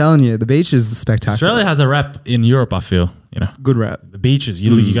 like I'm telling you, the beach is spectacular. Australia has a rep in Europe. I feel Good rap. the beaches.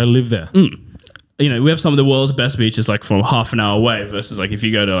 You got to live there. We have some of the world's best beaches like from half an hour away versus like if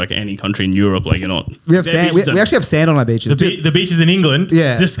you go to like any country in Europe, like you're not. We have their sand. beaches We are actually have sand on our beaches. The beaches in England,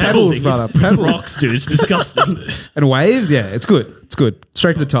 Yeah, disgusting. pebbles, brother, pebbles. rocks, dude. It's disgusting. And waves. Yeah, it's good. It's good.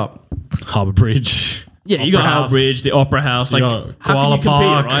 Straight to the top. Harbour Bridge. Yeah, you got Opera Harbour House. Bridge, the Opera House. Like, got how Koala can you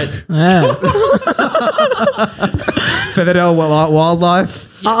Park. compete, right? Yeah. Featherdale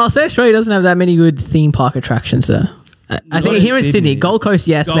Wildlife. I'll say Australia doesn't have that many good theme park attractions though. I think in here in Sydney, Sydney. Gold Coast,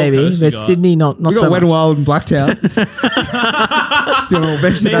 yes, Gold maybe, Coast, but you got- Sydney, not We got so Wet much. and Wild in Blacktown.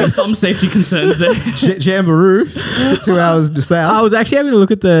 Eventually Maybe some safety concerns there. Jamboree, 2 hours to south. I was actually having a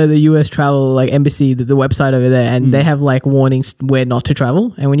look at the US travel like embassy, the website over there, and they have like warnings where not to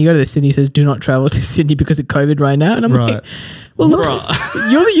travel. And when you go to the Sydney, it says do not travel to Sydney because of COVID right now. And I'm Right. like, well, look,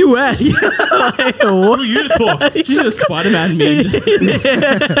 you're the US. Like, what? Who are you to talk? She's a Spider-Man meme.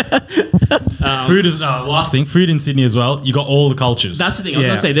 Food is last thing. Food in Sydney as well. You got all the cultures. That's the thing. I was Yeah.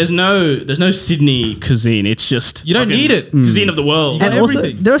 gonna say there's no Sydney cuisine. It's just You don't fucking need it. Cuisine of the world. And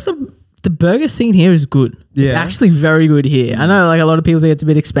Everything. also, there are the burger scene here is good. It's Yeah. actually very good here. I know like a lot of people think it's a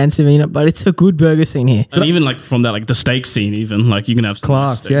bit expensive, but it's a good burger scene here. And even like from that, like the steak scene, even like you can have some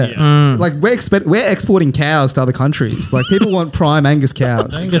Class, steak, yeah. Like we're exporting cows to other countries. Like people want prime Angus Don't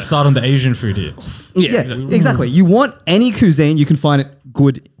cows. get started on the Asian food here. Yeah, Yeah, exactly. You want any cuisine, you can find it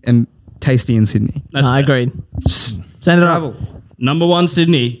good and tasty in Sydney. That's I fair. agreed. Send it Travel. up. Number one,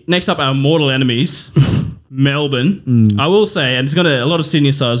 Sydney. Next up, our mortal enemies, Melbourne. I will say, and a lot of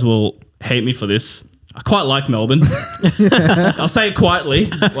Sydney stars will hate me for this. I quite like Melbourne. I'll say it quietly,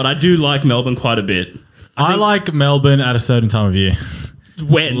 but I do like Melbourne quite a bit. I like Melbourne at a certain time of year.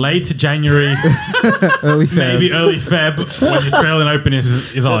 When Late January, Early Feb. maybe early Feb, when the Australian Open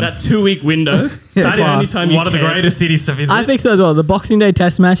is on. that 2-week window, that's the only class. time you One of the care. greatest cities to visit. I think so as well. The Boxing Day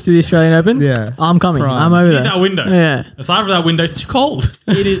Test match to the Australian Open. Yeah. I'm coming. Prime. I'm over in there. that window. Yeah. Aside from that window, it's too cold.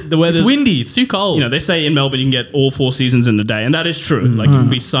 It is, the weather's It's windy. It's too cold. They say in Melbourne you can get all 4 seasons in a day, and that is true. Like it can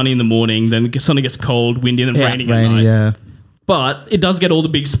be sunny in the morning, then it suddenly gets cold, windy, and then Yeah. raining at Rainy, night. yeah. But it does get all the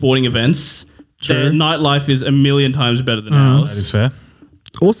big sporting events. Their True. nightlife is a million times better than ours. that is fair.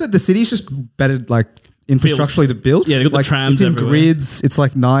 Also, the city's just better, like infrastructurally to built. Yeah, they got the like, trams It's in everywhere. grids. It's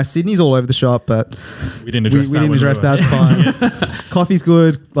like nice. Sydney's all over the shop, but We didn't we address that. didn't when address we were- that. It's fine. Coffee's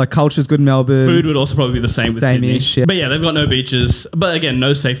good. Like culture's good in Melbourne. Food would also probably be the same with Sydney. Same-ish, yeah. But yeah, they've got no beaches. But again,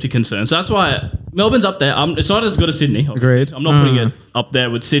 no safety concerns. So that's why Melbourne's up there. It's not as good as Sydney. Obviously. Agreed. I'm not putting it up there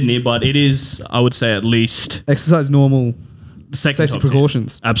with Sydney, but it is, I would say, at least Exercise normal the second safety top tier.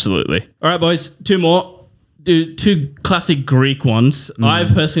 precautions. Absolutely. All right, boys. 2 more. Do 2 classic Greek ones.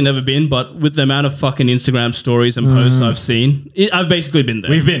 I've personally never been, but with the amount of fucking Instagram stories and posts I've seen, I've basically been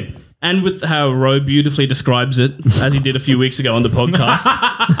there. We've been. And with how Ro beautifully describes it, as he did a few weeks ago on the podcast,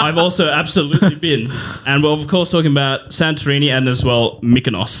 I've also absolutely been. And we're, of course, talking about Santorini and as well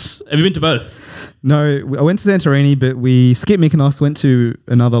Mykonos. Have you been to both? No, I went to Santorini, but we skipped Mykonos. Went to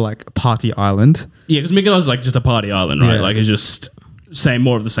another like party island. Yeah, because Mykonos is like just a party island, right? Yeah. Like it's just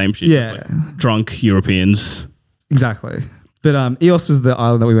more of the same shit. Yeah. Just like drunk Europeans. Exactly. But Eos was the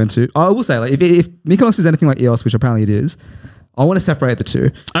island that we went to. I will say, like, if Mykonos is anything like Eos, which apparently it is, I want to separate the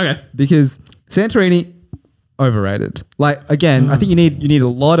two Okay. because Santorini overrated. Like again, I think you need a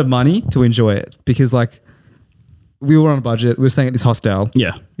lot of money to enjoy it because like we were on a budget. We were staying at this hostel.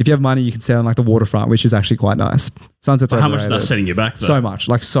 Yeah. If you have money, you can stay on like the waterfront, which is actually quite nice. Sunset's How overrated. much is that setting you back, though? So much,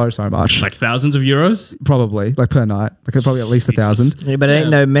 like so much. Like thousands of euros? Probably like per night, like probably at least 1,000. Yeah, but it ain't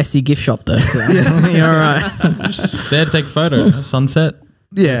no messy gift shop though. So you're all right. Just there to take a photo. Sunset.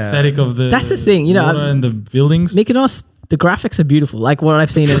 Yeah, Aesthetic of the That's the thing, water and the buildings. Mykonos, the graphics are beautiful. Like what I've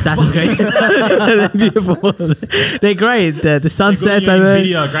seen in Assassin's Creed. They're beautiful. They're great. The sunsets your over there.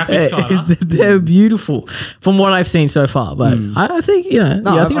 NVIDIA graphics card, huh? They're beautiful from what I've seen so far. But I think, I think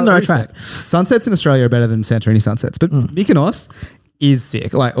I'm on the right track. Sunsets in Australia are better than Santorini sunsets, but Mykonos is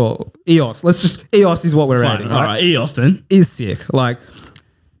sick. Like, or EOS. EOS is what we're Fine. rating. All Right? right, EOS then. Is sick. Like,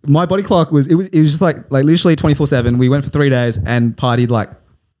 my body clock was just like literally 24/7. We went for 3 days and partied like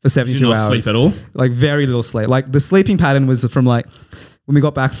for 72 Did you not hours. sleep at all? Like very little sleep. Like the sleeping pattern was from like when we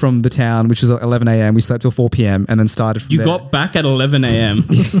got back from the town, which was like 11 a.m. We slept till 4 p.m. and then started from You there. got back at 11 a.m.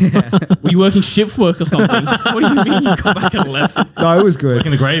 Were you working shift work or something? What do you mean you got back at 11? No, it was good.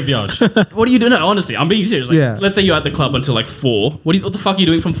 In the graveyard. What are you doing? No, honestly, I'm being serious. Like, Yeah. let's say you're at the club until like 4. What the fuck are you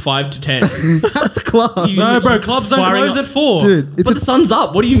doing from 5 to 10? the club. No, bro, clubs don't Firing close up- at 4. Dude, it's But the sun's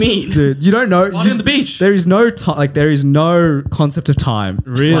up. What do you mean? dude, you don't know. Party on the beach. There is no time. Like there is no concept of time.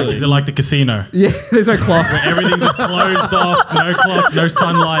 Like, is it like the casino? Yeah, there's no clocks. Everything just closed off, no clocks, no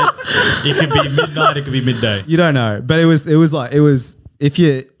sunlight. It could be midnight, it could be midday. You don't know, but it was if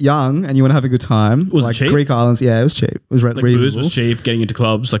you're young and you want to have a good time, Was it like cheap? Greek islands, yeah, it was cheap. It was Like reasonable. booze was cheap, getting into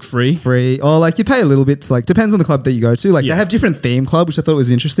clubs like free. Free, or like you pay a little bit. It's like depends on the club that you go to. Like Yeah. they have different theme club, which I thought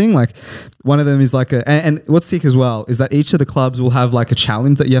was interesting. Like one of them is like and what's sick as well is that each of the clubs will have like a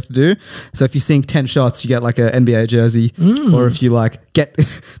challenge that you have to do. So if you sink 10 shots, you get like a NBA jersey, or if you like get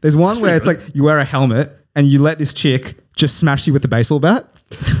there's one where it's like you wear a helmet and you let this chick just smash you with the baseball bat.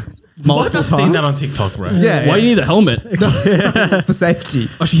 Multiple I've seen that on times. TikTok, bro. Yeah, Why do you need a helmet? for safety.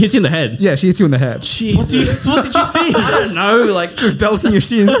 Oh, she hits you in the head. Yeah, she hits you in the head. Jesus. What did you think? I don't know. Like, Belting your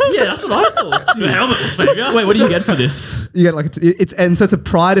shins. yeah, that's what I thought. The helmet will save you. Wait, what do you get for this? You get like it's and so it's a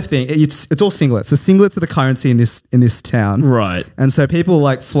pride of thing. It's all singlets. So singlets are the currency in this town, Right. And so people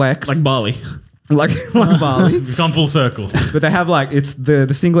like flex Like Bali. like Bali, We've come full circle. but they have like it's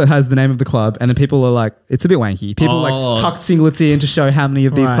the singlet has the name of the club, and then people are like it's a bit wanky. People Oh. like tuck singlets in to show how many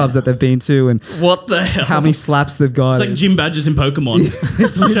of these Right. clubs that they've been to and What the hell? how many slaps they've got. It's like gym badges in Pokemon.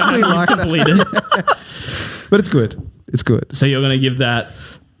 It's literally like that. Completed. But it's good. It's good. So you're gonna give that?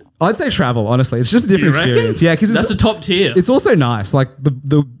 I'd say travel. Honestly, it's just a You different reckon? experience. Yeah, because That's the top tier. it's also nice. Like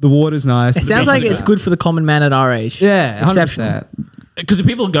the water's nice. It sounds like it's good for the common man at our age. Yeah, 100%. Exceptional. Because the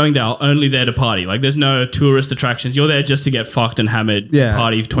people going there are only there to party. Like, there's no tourist attractions. You're there just to get fucked and hammered. Yeah.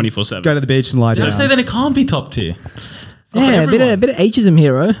 Party 24/7. Go to the beach and lie So down. say then it can't be top tier. Yeah, a bit of ageism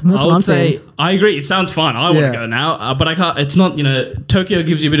here, bro. That's I what would I'm say saying. I agree. It sounds fun. I want Yeah. to go now, but I can't. It's not. Tokyo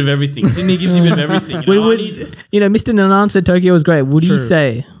gives you a bit of everything. Sydney gives you a bit of everything. Would, Mr. Nanan said Tokyo was great. Would you True.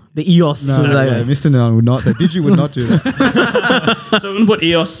 say the EOS? No, was like- yeah, Mr. Nan would not say. Biju would not do that. So we're gonna put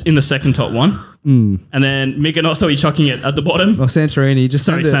EOS in the second top one, and then Mykonos. Are we chucking it at the bottom? Or Santorini, just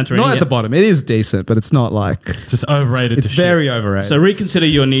Sorry, send it, Santorini, not yeah. at the bottom. It is decent, but it's not like Just overrated. it's to very overrated. So reconsider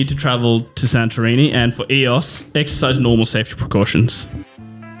your need to travel to Santorini, and for EOS, exercise normal safety precautions.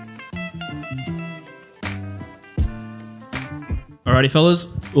 Alrighty,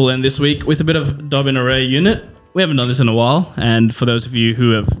 fellas, we'll end this week with a bit of Dub in Array unit. We haven't done this in a while, and for those of you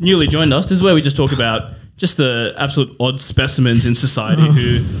who have newly joined us, this is where we just talk about just the absolute odd specimens in society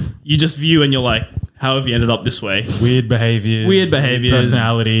who you just view and you're like, how have you ended up this way? Weird behaviors. Weird behaviours.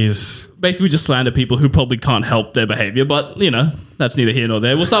 Personalities. Basically, we just slander people who probably can't help their behavior, but that's neither here nor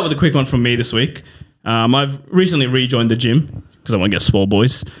there. We'll start with a quick one from me this week. I've recently rejoined the gym because I want to get swole,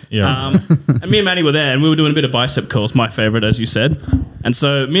 boys. Yeah. And me and Manny were there, and we were doing a bit of bicep curls, my favorite, as you said. And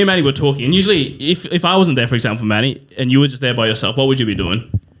so me and Manny were talking, and usually if I wasn't there, for example, Manny, and you were just there by yourself, what would you be doing?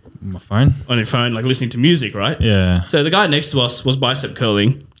 My phone. On your phone, like listening to music, right? Yeah. So the guy next to us was bicep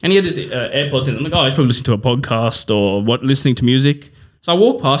curling, and he had his AirPods in. I'm like, oh, he's probably listening to a podcast or listening to music. So I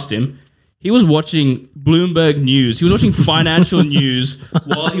walked past him. He was watching Bloomberg News. He was watching financial news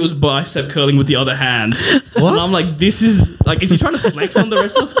while he was bicep curling with the other hand. What? And I'm like, this is like, is he trying to flex on the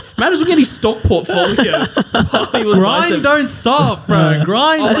rest of us? Man was looking at his stock portfolio while he was Grind bicep. don't stop, bro.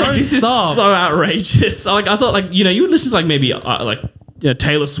 Grind I'm like, don't this is stop. so outrageous. Like, I thought, like, you would listen to like maybe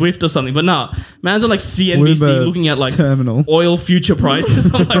Taylor Swift or something, but nah, man's on like CNBC Bloomberg looking at like Terminal. oil future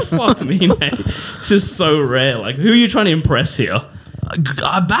prices. I'm like, fuck me, man. This is so rare. Like, who are you trying to impress here?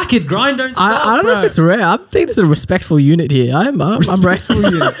 Back it. Grind don't stop. I don't know bro. if it's rare. I think it's a respectful unit here. I'm rating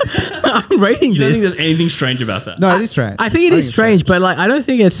I'm rating You don't think this. there's anything strange about that? no, it is strange. I think it is strange, but like I don't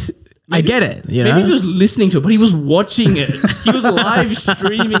think it's. I get it. You know. Maybe he was listening to it, but he was watching it. He was live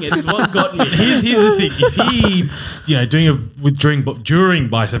streaming it. Is what got me. Here's the thing. If he, doing it during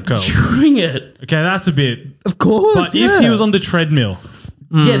bicep curls, Doing it. okay, that's a bit. Of course. But if he was on the treadmill,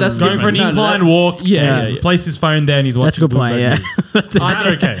 Yeah, that's going for an different. No, incline that- walk, Yeah, and yeah. place his phone there, and he's watching. That's a good point. Bloomberg Yeah. News. Is that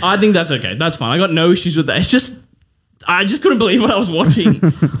okay? I think that's okay. That's fine. I got no issues with that. It's just, I just couldn't believe what I was watching.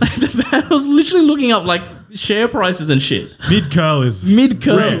 I was literally looking up like share prices and shit. Mid curl is Mid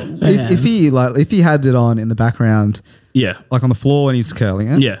curl. if he had it on in the background, Yeah. like on the floor when he's curling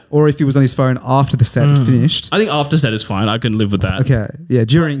it, Yeah. or if he was on his phone after the set had finished. I think after set is fine. I can live with that. Okay, yeah,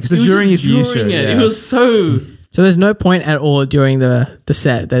 during because It was during just his news show, during it. yeah. It was so So there's no point at all during the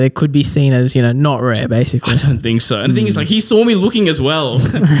set that it could be seen as, not rare, basically. I don't think so. And the thing is, like, he saw me looking as well.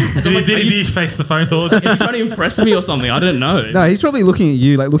 Did he face the phone towards Are you trying to impress me or something? I don't know. No, he's probably looking at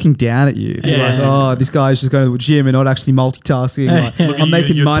you, like looking down at you. Yeah. Like, oh, this guy's just going to the gym and not actually multitasking. Like, I'm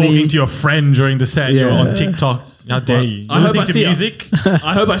making you're money. talking to your friend during the set. You're Yeah. on TikTok. How dare you? I You're hope listening I to see music.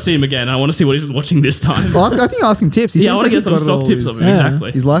 I hope I see him again. I want to see what he's watching this time. Well, I think ask him tips. He Yeah, I seems want to like get he's some got it stock all tips his- of him.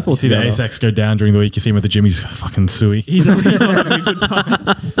 Exactly. His life all See the together. ASX go down during the week. You see him at the gym. He's fucking suey. He's not having a good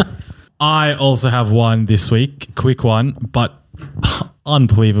time. I also have one this week, quick one, but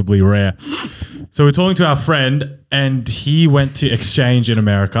unbelievably rare. So we're talking to our friend, and he went to exchange in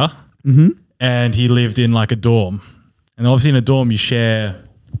America, and he lived in like a dorm. And obviously, in a dorm, you share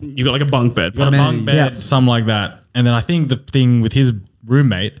You got like a bunk bed. you got a bunk bed, Yeah. something like that. And then I think the thing with his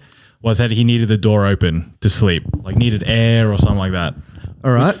roommate was that he needed the door open to sleep, like needed air or something like that.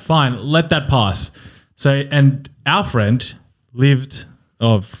 All right. Fine, let that pass. So, and our friend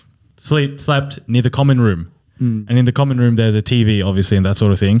slept near the common room. And in the common room, there's a TV, obviously, and that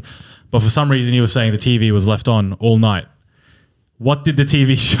sort of thing. But for some reason, he was saying the TV was left on all night. What did the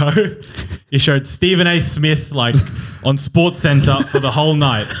TV show? It showed Stephen A. Smith like on Sports Center for the whole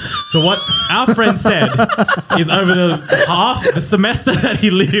night. So what our friend said is over the semester that he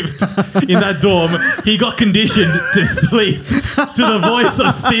lived in that dorm, he got conditioned to sleep to the voice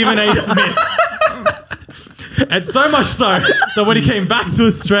of Stephen A. Smith. And so much so that when he came back to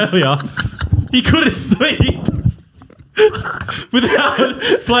Australia, he couldn't sleep without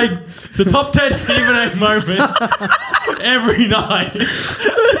playing the top 10 Stephen A. moments every night.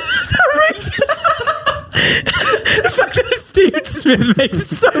 The fact that Steven Smith makes it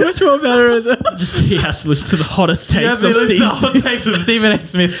so much more better as a... Just he has to listen to the hottest He has takes to of listen Steve. to hot takes of Stephen A.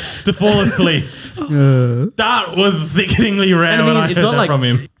 Smith to fall asleep. That was sickeningly rare And the when thing I is, heard that from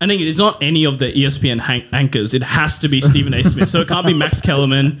him. I think it's not any of the ESPN anchors. It has to be Stephen A. Smith. So it can't be Max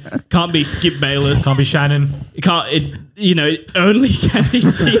Kellerman. Can't be Skip Bayless. Can't be Shannon. It can't. It only can be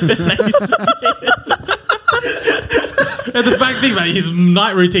Stephen A. Smith. And the fact thing, mate, his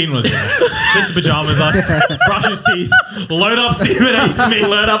night routine was put the pajamas on, brush his teeth, load up Stephen A. Smith.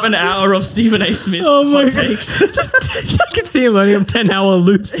 Load up an hour of Stephen A. Smith. Oh my hot God. takes I can see him learning him 10-hour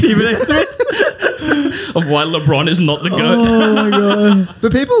loops, Stephen A. Smith. of why LeBron is not the GOAT. Oh my God.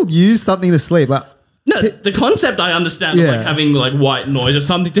 But people use something to sleep. Like, No, the concept I understand of Yeah. like having like white noise or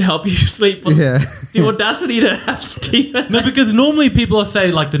something to help you sleep. But yeah. the audacity to have Stephen. No, because normally people will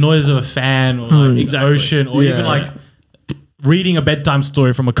say like the noise of a fan or like the Exactly. ocean or Yeah. even like reading a bedtime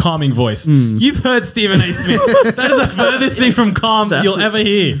story from a calming voice. You've heard Stephen A. Smith. That is the furthest thing from calm you'll ever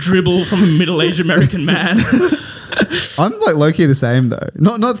hear. Dribble from a middle-aged American man. I'm like low-key the same though.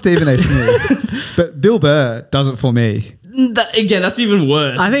 Not Stephen A. Smith, but Bill Burr does it for me. Again, that's even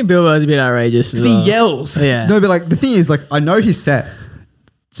worse. I think Bill Burr's a bit outrageous as He well. yells. Yeah. No, but like the thing is, like I know his set.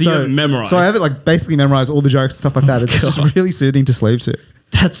 So you have it memorized. So I have it like basically memorized all the jokes and stuff like that. It's just really soothing to sleep to.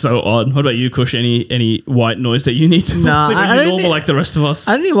 That's so odd. What about you, Kush? Any white noise that you need to Nah, sleep? I Are you don't normal need- like the rest of us?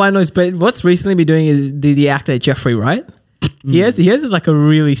 I don't know why noise, but what's recently been doing is the actor Jeffrey Wright. He has like a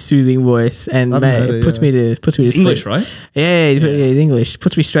really soothing voice, and I've man, heard it it, puts yeah. me to It's sleep. English, right? Yeah, he's English.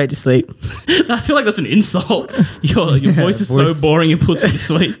 Puts me straight to sleep. I feel like that's an insult. Your voice is voice. so boring it puts me to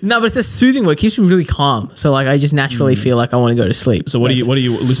sleep. No, but it's a soothing voice. It keeps me really calm. So like I just naturally feel like I want to go to sleep. So what do you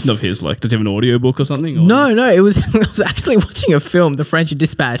listen of his? Like, does he have an audiobook or something? Or? No, it was I was actually watching a film, The French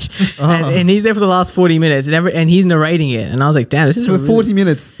Dispatch, and he's there for the last 40 minutes, and he's narrating it, and I was like, damn, this is For really- 40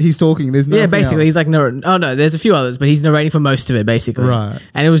 minutes, he's talking. There's no. Yeah, basically, he's like, oh no, there's a few others, but he's narrating for most of it, basically. Right.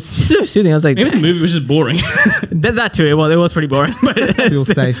 And it was so soothing. I was like, Maybe the "Dang." movie was just boring. That too. Well, it was pretty boring, but feel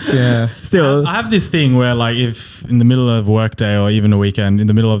safe. Yeah. still. I have this thing where like if in the middle of a work day or even a weekend, in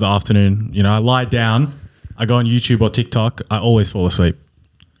the middle of the afternoon, I lie down, I go on YouTube or TikTok, I always fall asleep.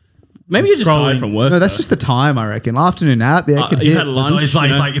 Maybe you're just Scrolling. tired from work. No, that's though. just the time, I reckon. Afternoon nap. Yeah, it could you've hit. had lunch. It's like,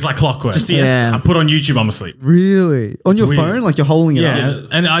 you know? it's like clockwork. Just siesta. Yeah. I put on YouTube, I'm asleep. Really? On your weird. phone? Like you're holding it Yeah, up?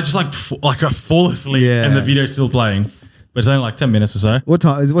 and I just like I fall asleep Yeah. and the video's still playing. But it's only like 10 minutes or so. What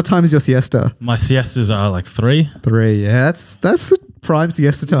time is your siesta? My siestas are like 3. 3. Yeah, that's a prime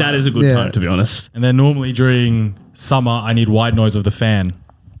siesta time. That is a good Yeah. time, to be honest. And then normally during summer, I need white noise of the fan.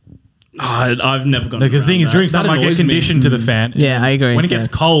 I've never gone. Because the thing is, around during that. summer, That I get annoys me. conditioned to the fan. Yeah, I agree. When it gets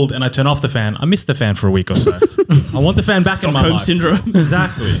Yeah. cold and I turn off the fan, I miss the fan for a week or so. I want the fan back in my Stockholm life. syndrome.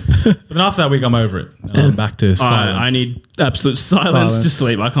 Exactly. But then after that week, I'm over it. And I'm back to silence. I need absolute silence to Silence.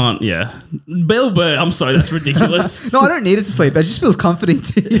 sleep. I can't. Yeah, Bill Burr. I'm sorry, that's ridiculous. No, I don't need it to sleep. It just feels comforting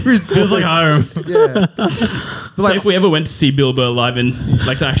to hear his voice. Feels like home. Yeah. But So like if we ever went to see Bill Burr live and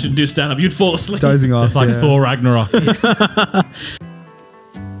like to actually do stand up, you'd fall asleep. dozing off. Just like yeah. Thor Ragnarok.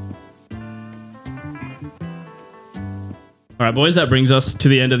 All right, boys, that brings us to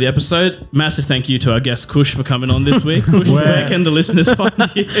the end of the episode. Massive thank you to our guest Kush for coming on this week. Kush, where can the listeners find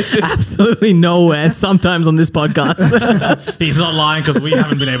you? Absolutely nowhere. Sometimes on this podcast. He's not lying because we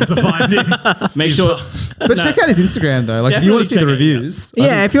haven't been able to find him. Make sure. But check out his Instagram though. Like if you want to see the Definitely check it, reviews.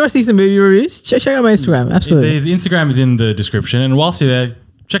 Yeah, if you want to see some movie reviews, check out my Instagram. Absolutely. His Instagram is in the description, and whilst you're there,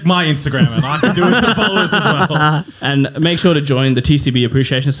 check my Instagram, and I can do it to followers as well. And make sure to join the TCB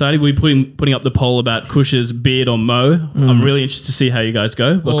Appreciation Society. We're putting up the poll about Kush's beard or mo. I'm really interested to see how you guys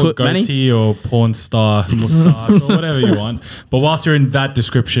go. Or goatee or porn star mustache or whatever you want. But whilst you're in that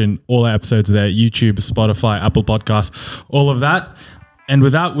description, all our episodes are there: YouTube, Spotify, Apple Podcasts, all of that. And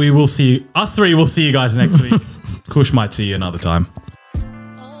with that, us three will see you guys next week. Kush might see you another time.